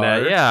fucking frontline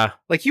star? that? Yeah,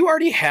 Like, you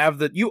already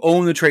have you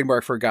own the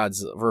trademark for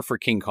Godzilla, for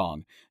King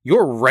Kong.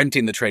 You're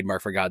renting the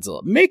trademark for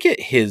Godzilla. Make it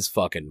his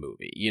fucking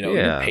movie. You know,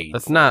 you're paying.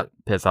 Let's for not it.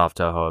 piss off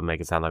Toho and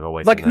make it sound like a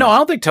waste. Like, of no, that. I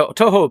don't think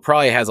Toho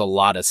probably has a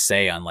lot of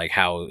say on like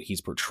how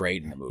he's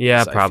portrayed in the movie.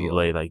 Yeah,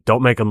 probably. Like,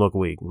 don't make him look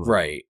weak.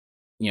 Right.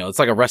 You know, it's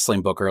like a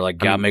wrestling booker. Like,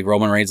 gotta make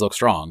Roman Reigns look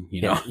strong.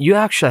 You know, You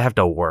actually have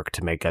to work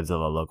to make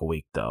Godzilla look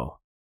weak, though.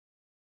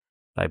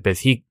 Like,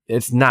 because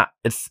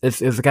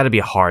it's got to be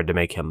hard to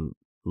make him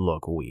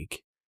look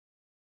weak.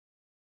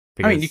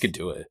 I mean, you could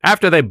do it.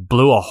 After they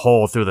blew a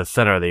hole through the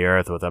center of the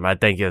earth with him, I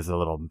think it's a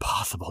little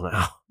impossible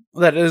now.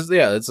 That is,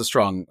 yeah, it's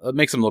it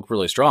makes him look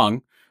really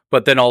strong.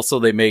 But then also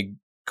they made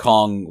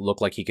Kong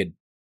look like he could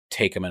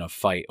take him in a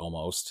fight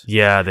almost.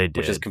 Yeah, they did.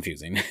 Which is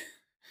confusing.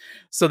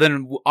 So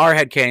then our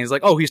headcanon is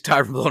like, oh, he's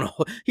tired from blowing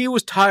he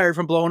was tired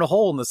from blowing a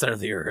hole in the center of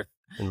the earth.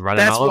 And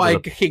running That's all why over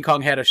King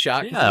Kong had a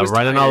shot. Yeah,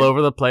 running all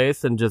over the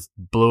place and just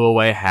blew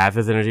away half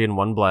his energy in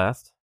one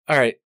blast. All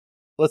right,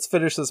 let's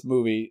finish this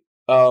movie.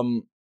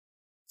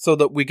 So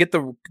that we get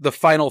the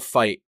final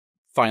fight.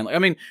 Finally, I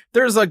mean,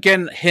 there's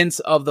again hints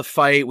of the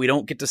fight. We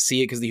don't get to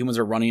see it because the humans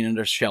are running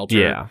into shelter.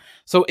 Yeah.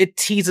 So it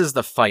teases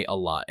the fight a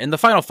lot, and the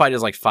final fight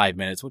is like 5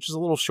 minutes, which is a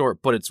little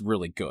short, but it's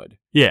really good.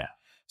 Yeah.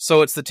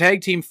 So it's the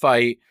tag team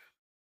fight.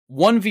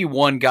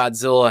 1v1,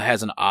 Godzilla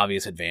has an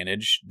obvious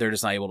advantage. They're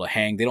just not able to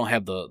hang. They don't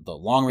have the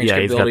long range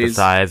capabilities. Yeah, he's got the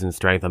size and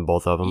strength on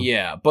both of them.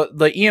 Yeah, but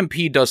the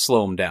EMP does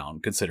slow him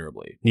down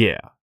considerably. Yeah.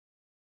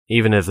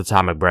 Even his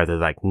atomic breath is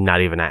like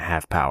not even at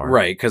half power.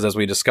 Right, because as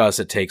we discussed,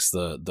 it takes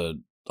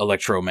the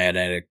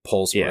electromagnetic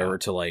pulse, whatever,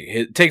 to like,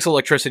 it takes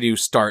electricity to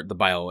start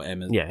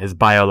the Yeah, his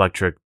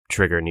bioelectric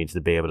trigger needs to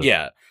be able to.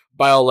 Yeah,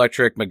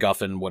 bioelectric,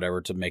 MacGuffin,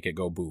 whatever, to make it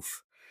go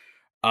boof.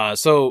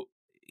 So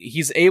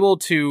he's able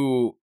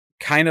to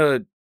kind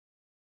of.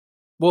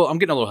 Well, I'm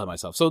getting a little ahead of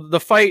myself. So the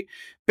fight,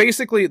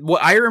 basically,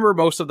 what I remember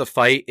most of the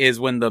fight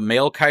is when the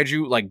male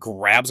kaiju like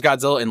grabs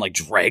Godzilla and like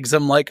drags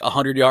him like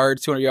 100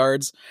 yards, 200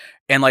 yards,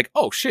 and like,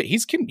 oh shit,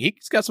 he's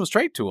got some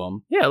strength to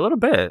him. Yeah, a little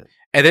bit.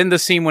 And then the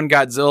scene when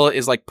Godzilla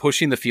is like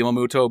pushing the female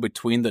Muto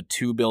between the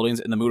two buildings,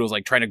 and the Muto's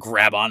like trying to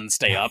grab on and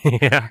stay up,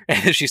 yeah,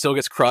 and she still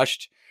gets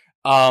crushed.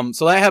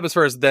 So that happens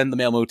first. Then the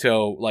male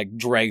Muto like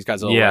drags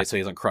Godzilla away so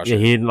he doesn't crush her.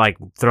 Yeah, he like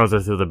throws her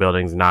through the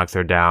buildings, knocks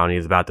her down.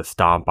 He's about to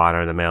stomp on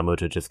her, and the male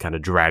Muto just kind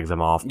of drags him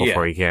off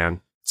before he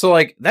can. So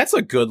like that's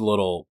a good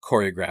little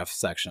choreographed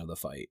section of the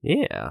fight.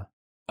 Yeah.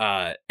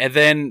 And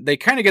then they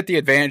kind of get the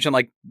advantage and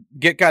like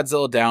get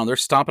Godzilla down. They're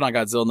stomping on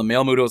Godzilla, and the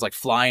male Muto is like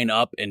flying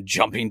up and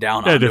jumping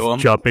down onto him.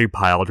 Jumping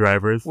pile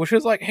drivers. Which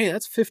is like, hey,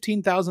 that's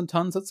 15,000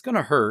 tons. That's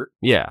gonna hurt.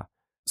 Yeah.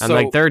 And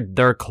like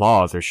their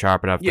claws are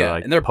sharp enough to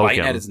like and they're poke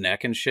biting him. at his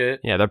neck and shit.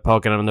 Yeah, they're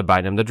poking him, they're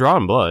biting him, they're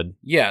drawing blood.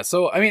 Yeah,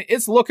 so I mean,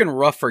 it's looking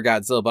rough for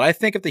Godzilla, but I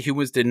think if the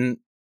humans didn't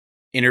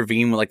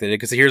intervene like they did,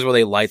 because here's where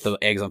they light the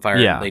eggs on fire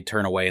and they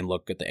turn away and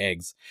look at the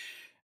eggs,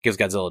 gives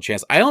Godzilla a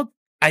chance.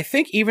 I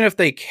think even if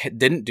they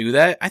didn't do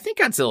that, I think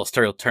Godzilla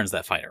still turns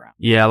that fight around.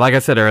 Yeah, like I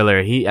said earlier,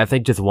 I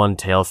think just one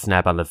tail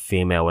snap on the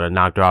female would have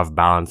knocked her off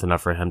balance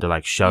enough for him to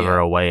like shove her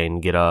away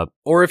and get up.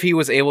 Or if he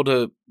was able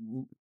to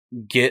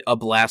get a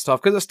blast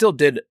off, because it still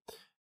did.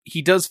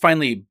 He does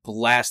finally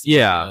blast.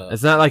 Yeah,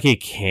 it's not like he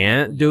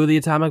can't do the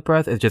atomic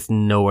breath. It's just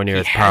nowhere near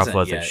as powerful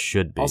as it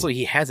should be. Also,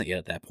 he hasn't yet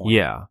at that point.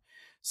 Yeah.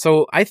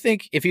 So I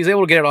think if he's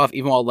able to get it off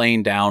even while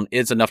laying down,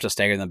 it's enough to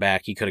stagger them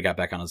back. He could have got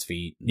back on his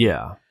feet.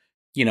 Yeah.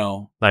 You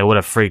know. Like, would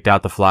have freaked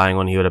out the flying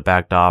when he would have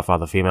backed off, while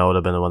the female would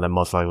have been the one that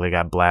most likely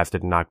got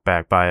blasted and knocked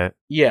back by it.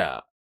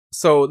 Yeah.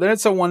 So then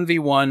it's a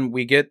 1v1.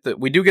 We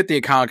do get the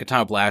iconic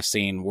atomic blast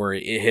scene where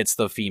it hits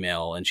the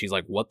female and she's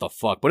like, what the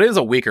fuck? But it is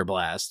a weaker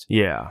blast.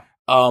 Yeah.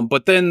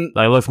 But then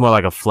like, it looks more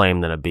like a flame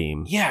than a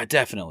beam. Yeah,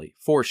 definitely.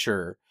 For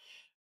sure.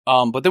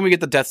 But then we get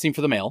the death scene for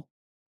the male.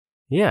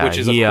 Yeah. Which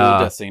is a cool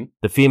death scene.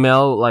 The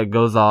female like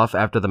goes off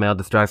after the male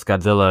distracts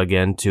Godzilla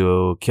again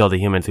to kill the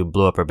humans who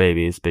blew up her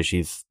babies, but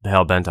she's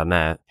hell bent on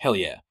that. Hell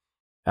yeah.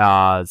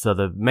 So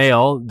the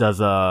male does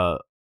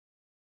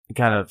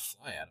kind of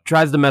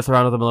tries to mess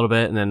around with him a little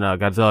bit, and then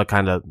Godzilla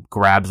kind of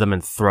grabs him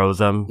and throws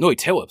him. No, he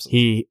tail whips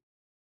him.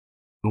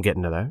 I'm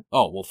getting to there.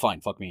 Oh, well, fine.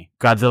 Fuck me.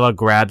 Godzilla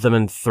grabs him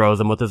and throws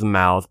him with his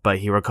mouth, but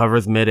he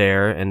recovers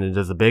midair and then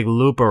does a big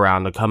loop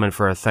around to come in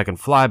for a second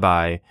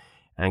flyby.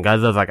 And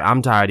Godzilla's like,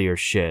 I'm tired of your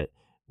shit.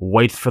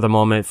 Waits for the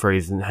moment for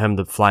him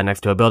to fly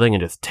next to a building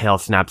and just tail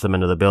snaps him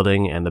into the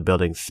building, and the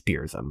building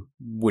spears him.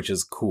 Which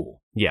is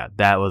cool. Yeah,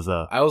 that was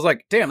I was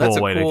like, damn, that's a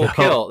cool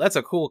kill. That's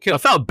a cool kill. I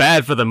felt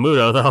bad for the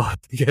Muto, though,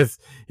 because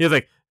he was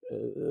like,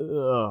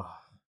 ugh.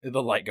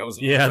 The light goes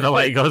off. Yeah, the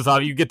light goes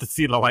off. You get to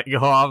see the light go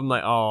off. I'm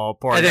like, oh,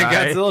 poor guy. And then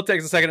Godzilla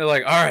takes a second to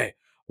like, all right,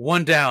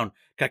 one down.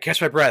 Gotta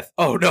catch my breath.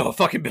 Oh no, a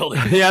fucking building.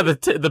 Yeah,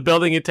 the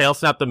building he tail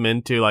snapped him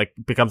into like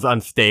becomes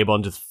unstable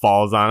and just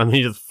falls on him.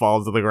 He just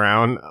falls to the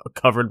ground,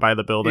 covered by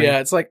the building. Yeah,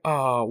 it's like,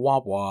 oh,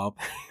 womp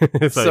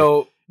womp.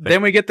 So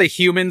then we get the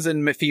humans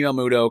and female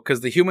Muto,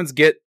 because the humans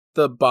get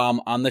the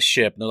bomb on the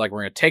ship. And they're like,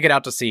 we're going to take it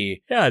out to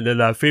sea. Yeah, and then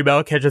the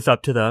female catches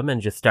up to them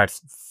and just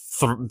starts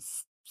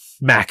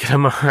smacking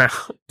them around.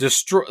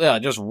 Just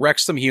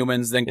wrecks some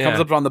humans, then comes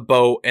up on the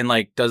boat and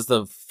like does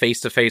the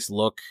face-to-face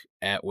look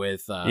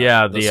with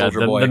the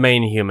soldier boy. The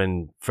main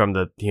human from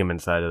the human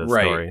side of the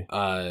story.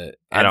 I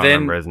don't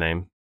remember his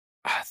name.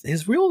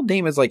 His real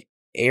name is like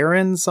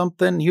Aaron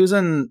something.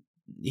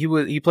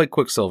 He played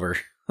Quicksilver.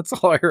 That's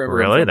all I remember.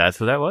 Really? That's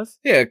who that was?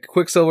 Yeah,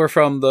 Quicksilver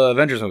from the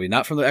Avengers movie,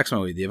 not from the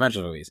X-Men movie, the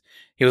Avengers movies.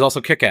 He was also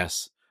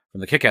Kick-Ass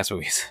from the Kick-Ass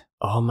movies.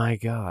 Oh my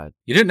god.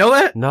 You didn't know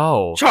that?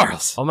 No.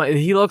 Charles. Oh my,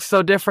 he looks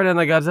so different in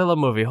the Godzilla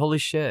movie. Holy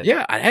shit.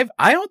 Yeah,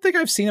 I don't think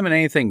I've seen him in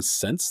anything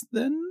since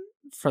then.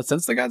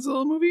 Since the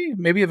Godzilla movie?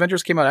 Maybe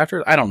Avengers came out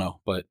after. I don't know,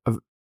 but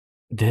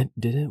did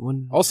it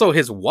when also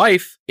his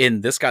wife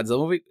in this Godzilla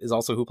movie is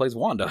also who plays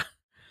Wanda.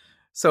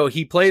 So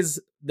they play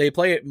husband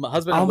and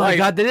wife. Oh my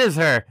god, that is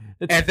her.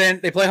 And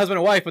then they play husband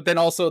and wife, but then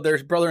also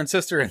there's brother and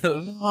sister.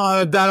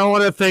 I don't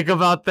want to think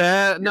about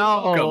that.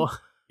 No.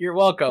 You're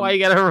welcome. Why you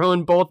gotta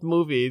ruin both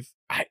movies?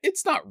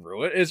 It's not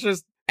ruined. It's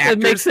just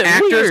actors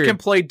weird. Can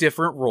play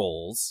different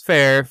roles.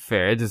 Fair.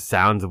 It just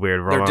sounds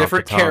weird. They're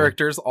different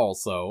characters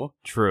also.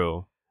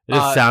 True. It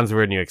just sounds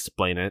weird when you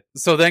explain it.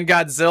 So then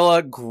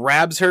Godzilla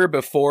grabs her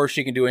before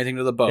she can do anything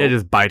to the boat. It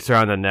just bites her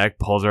on the neck,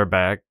 pulls her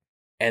back.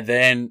 And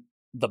then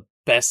the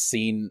best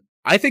scene.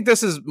 I think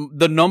this is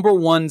the number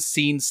one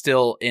scene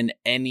still in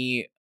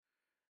any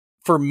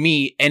of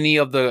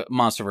the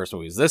MonsterVerse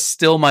movies. This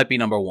still might be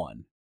number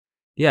one.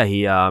 Yeah,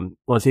 he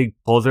once he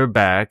pulls her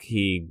back,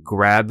 he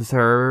grabs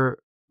her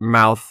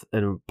mouth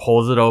and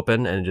pulls it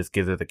open and just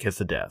gives her the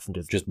kiss of death and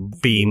just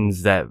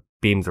beams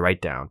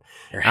right down.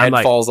 Her head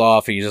falls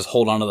off and you just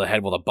hold onto the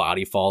head while the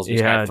body falls. He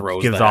just kind of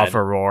throws gives the off head.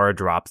 a roar,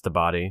 drops the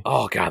body.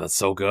 Oh god, that's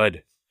so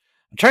good.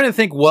 I'm trying to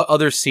think what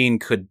other scene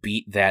could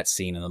beat that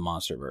scene in the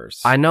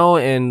MonsterVerse. I know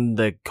in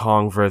the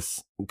Kong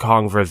vs.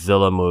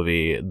 Zilla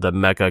movie, the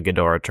Mecha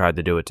Ghidorah tried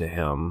to do it to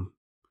him.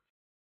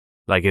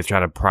 Like he's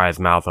trying to pry his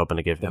mouth open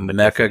to give him the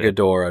Mecha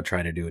Ghidorah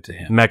tried to do it to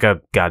him.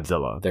 Mecha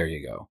Godzilla. There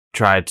you go.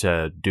 Tried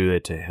to do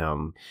it to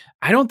him.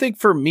 I don't think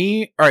for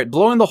me, all right,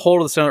 blowing the hole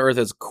to the center of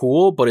the Earth is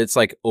cool, but it's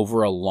like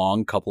over a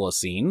long couple of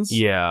scenes.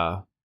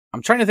 Yeah.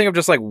 I'm trying to think of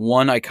just like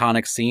one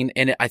iconic scene,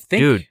 and I think...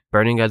 Dude,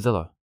 Burning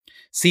Godzilla.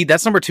 See,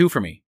 that's number 2 for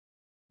me.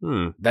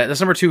 That's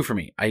number 2 for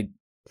me.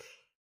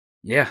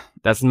 Yeah.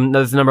 That's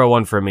number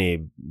 1 for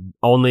me,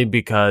 only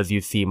because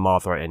you see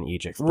Mothra in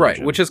each explosion.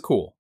 Right, which is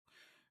cool.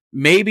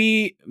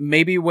 Maybe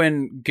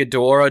when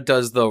Ghidorah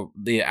does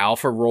the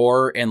alpha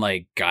roar and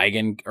like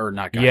Gigan, or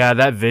not Gigan. Yeah,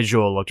 that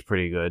visual looked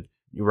pretty good.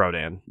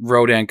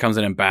 Rodan comes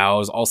in and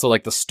bows. Also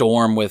like the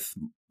storm with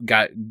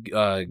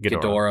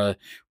Ghidorah.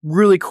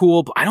 Really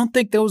cool. But I don't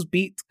think those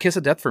beat Kiss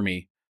of Death for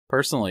me,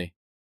 personally.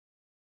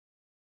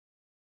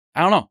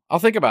 I don't know. I'll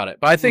think about it.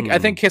 But I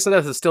think Kiss of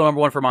Death is still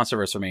number 1 for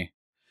MonsterVerse for me.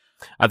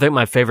 I think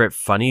my favorite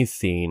funny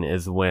scene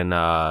is when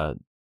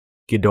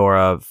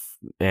Ghidorah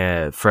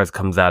first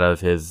comes out of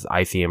his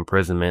icy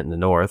imprisonment in the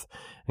north,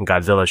 and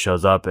Godzilla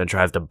shows up and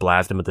tries to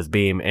blast him with his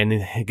beam, and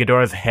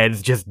Ghidorah's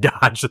heads just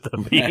dodge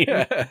the beam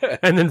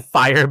and then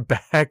fire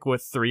back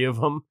with 3 of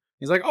them.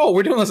 He's like, oh,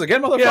 we're doing this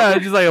again, motherfucker? Yeah,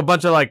 just like a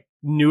bunch of like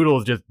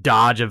noodles just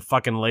dodge a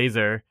fucking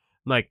laser.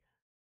 I'm like,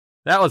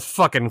 that was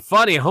fucking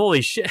funny.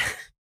 Holy shit.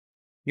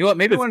 You know what?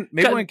 Maybe when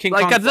King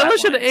Kong Godzilla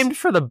should have aimed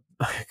for the...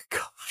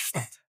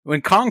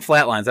 When Kong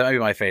flatlines, that might be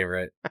my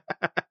favorite.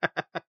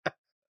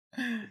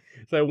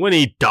 So when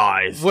he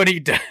dies.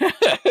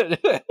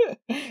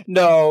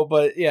 No,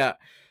 but yeah.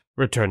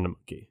 Return the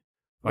monkey.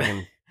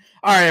 Fucking...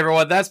 All right,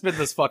 everyone. That's been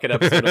this fucking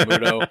episode of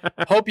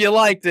Muto. Hope you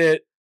liked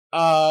it.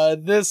 I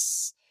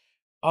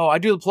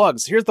do the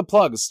plugs. Here's the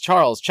plugs.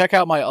 Charles, check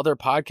out my other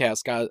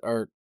podcast,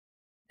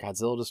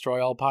 Godzilla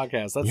Destroy All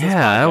podcast. That's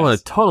I want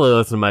to totally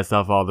listen to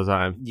myself all the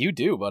time. You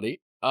do,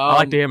 buddy. I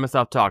like to hear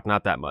myself talk,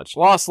 not that much.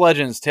 Lost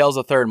Legends, Tales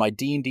of Third, my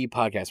D&D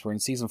podcast. We're in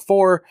season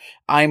 4.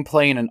 I'm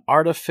playing an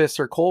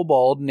artificer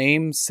kobold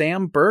named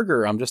Sam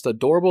Berger. I'm just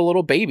adorable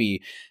little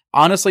baby.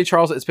 Honestly,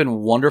 Charles, it's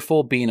been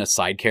wonderful being a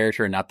side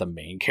character and not the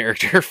main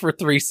character for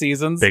 3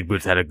 seasons. Big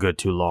Boots had a good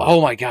too long.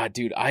 Oh my god,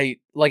 dude. I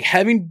like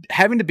having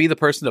to be the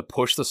person to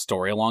push the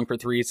story along for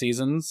 3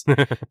 seasons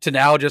to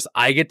now just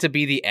I get to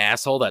be the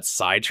asshole that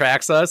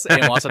sidetracks us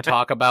and wants to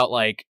talk about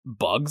like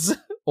bugs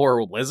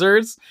or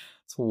lizards.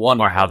 It's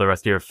wonderful. Or how the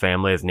rest of your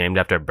family is named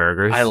after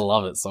burgers. I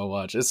love it so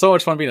much. It's so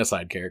much fun being a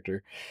side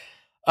character.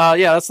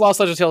 That's Lost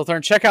Legends Tale of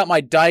Thorn. Check out my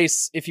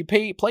dice. If you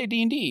play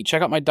D&D,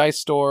 check out my dice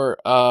store.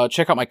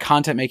 Check out my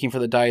content making for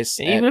the dice.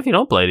 Even if you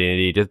don't play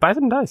D&D, just buy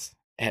some dice.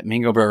 At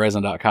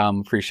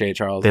mingobrresin.com. Appreciate it,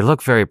 Charles. They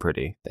look very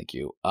pretty. Thank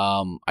you.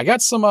 I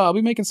got some, I'll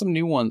be making some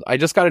new ones. I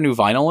just got a new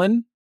vinyl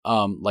in,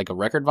 like a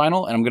record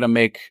vinyl, and I'm going to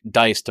make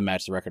dice to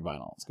match the record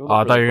vinyl.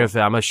 I thought you were going to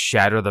say, I'm going to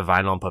shatter the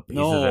vinyl and put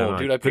pieces in it. No,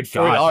 dude, I paid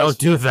 $40. Don't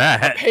do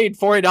that. I paid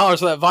 $40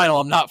 for that vinyl.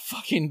 I'm not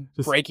fucking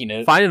just breaking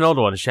it. Find an old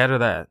one, shatter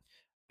that.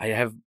 I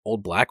have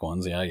old black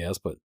ones, yeah, I guess,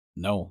 but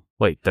no.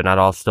 Wait, they're not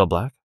all still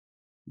black?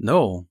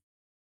 No.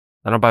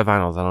 I don't buy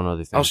vinyls. I don't know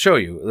these things. I'll show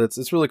you.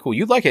 It's really cool.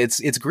 You'd like it.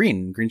 It's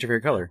green. Green's your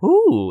favorite color.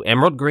 Ooh,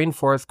 emerald green,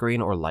 forest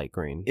green, or light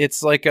green?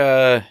 It's like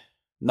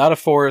not a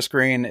forest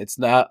green. It's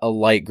not a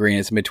light green.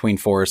 It's in between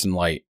forest and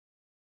light.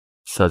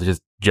 So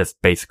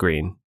just base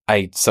green.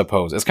 I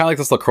suppose. It's kind of like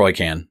this LaCroix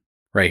can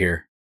right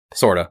here.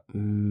 Sorta.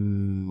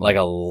 Like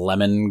a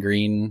lemon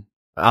green.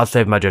 I'll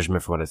save my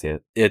judgment for when I see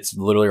it. It's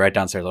literally right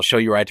downstairs. I'll show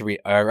you right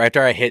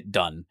after I hit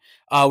done.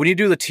 We need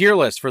to do the tier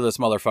list for this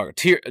motherfucker.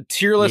 Tier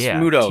list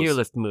Mutos. Tier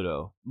list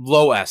Muto.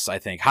 Low S, I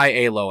think. High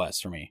A, low S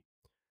for me.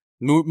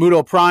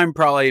 Muto Prime,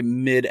 probably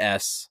mid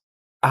S.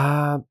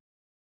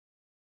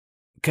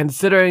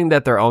 Considering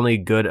that they're only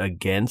good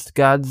against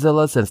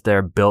Godzilla since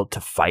they're built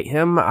to fight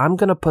him, I'm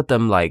gonna put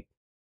them like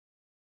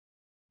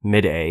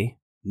mid A.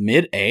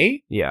 Mid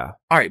A? Yeah.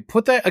 All right,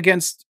 put that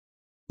against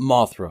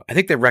Mothra. I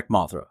think they wreck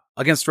Mothra.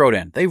 Against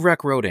Rodan. They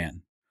wreck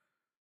Rodan.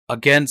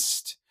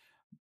 Against...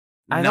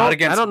 I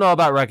don't know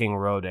about wrecking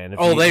Rodan.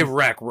 They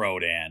wreck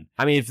Rodan.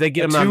 I mean, if they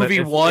get him on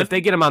if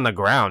they get him on the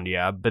ground,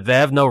 yeah, but they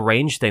have no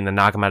range thing to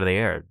knock him out of the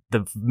air.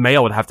 The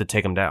male would have to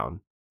take him down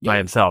by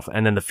himself,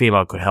 and then the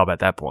female could help at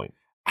that point.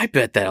 I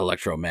bet that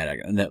electromagnetic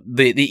and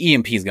the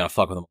EMP is gonna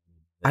fuck with him.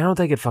 I don't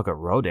think it'd fuck with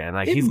Rodan.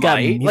 Like he's got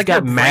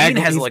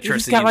magma. Has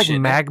electricity. He's got like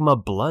magma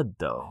blood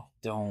though.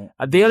 Don't.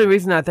 The only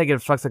reason I think it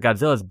fucks with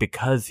Godzilla is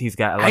because he's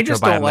got I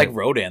just don't like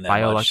Rodan that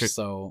bioelectric. Much.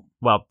 So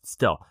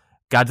still,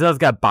 Godzilla's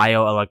got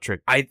bioelectric.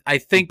 I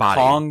think body.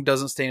 Kong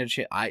doesn't stand a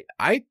chance.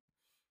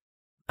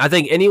 I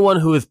think anyone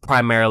who is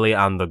primarily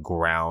on the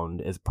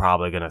ground is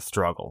probably going to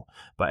struggle.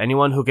 But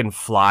anyone who can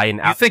fly and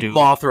outdo... You think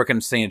Mothra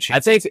can stand a chance? I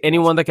think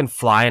anyone that can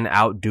fly and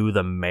outdo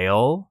the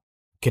male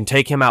can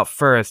take him out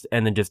first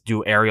and then just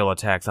do aerial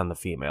attacks on the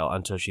female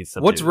until she's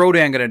subdued. What's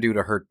Rodan going to do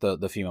to hurt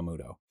the female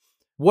Muto?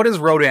 What is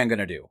Rodan going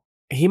to do?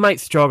 He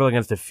might struggle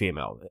against the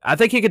female. I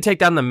think he could take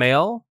down the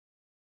male,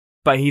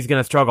 but he's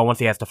going to struggle once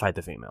he has to fight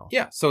the female.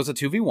 Yeah, so it's a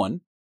 2v1.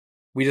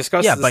 We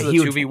discussed this as a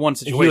 2v1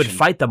 situation. He would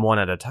fight them one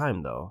at a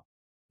time, though.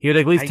 He would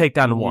at least take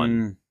down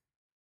one.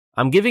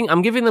 I'm giving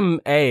them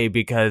A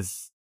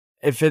because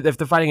if they're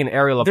fighting an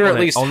aerial they're opponent,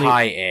 at least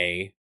high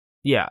A.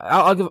 Yeah,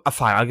 I'll give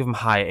fine. I'll give them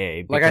high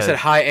A. Like I said,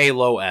 high A,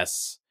 low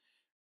S.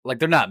 Like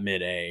they're not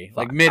mid A.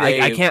 Like mid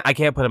A. I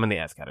can't put them in the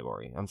S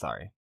category. I'm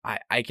sorry.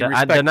 I can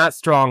respect. They're not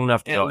strong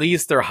enough to at go.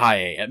 Least they're high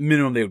A. At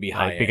minimum, they would be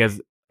high A. Because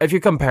if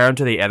you compare them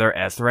to the other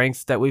S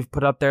ranks that we've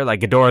put up there, like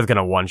Ghidorah's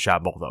gonna one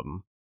shot both of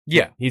them.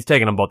 Yeah, he's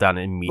taking them both down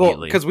immediately.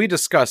 Well, because we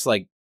discussed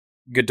like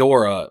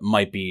Ghidorah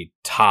might be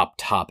top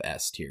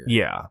S tier.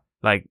 Yeah,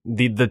 like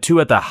the two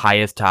at the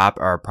highest top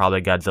are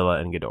probably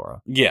Godzilla and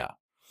Ghidorah. Yeah,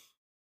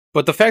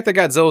 but the fact that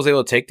Godzilla was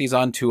able to take these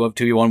on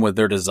 2v1 with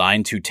their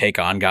design to take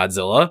on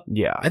Godzilla,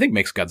 yeah, I think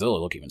makes Godzilla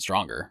look even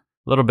stronger.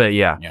 A little bit,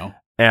 yeah. You know?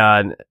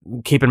 And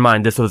keep in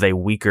mind, this was a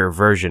weaker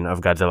version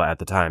of Godzilla at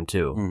the time,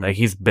 too. Mm-hmm. Like,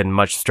 he's been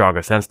much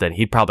stronger since then.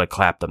 He'd probably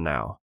clap them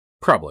now.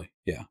 Probably,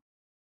 yeah.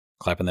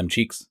 Clapping them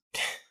cheeks.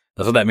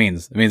 That's what that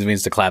means. It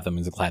means to clap them, it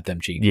means to clap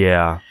them cheeks.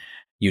 Yeah.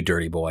 You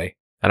dirty boy.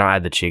 I don't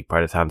add the cheek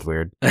part. It sounds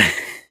weird. All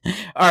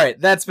right,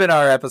 that's been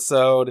our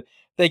episode.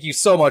 Thank you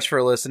so much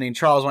for listening.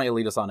 Charles, why don't you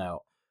lead us on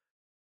out?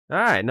 All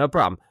right, no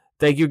problem.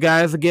 Thank you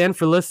guys again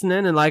for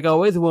listening. And like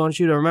always, we want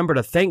you to remember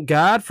to thank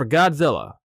God for Godzilla.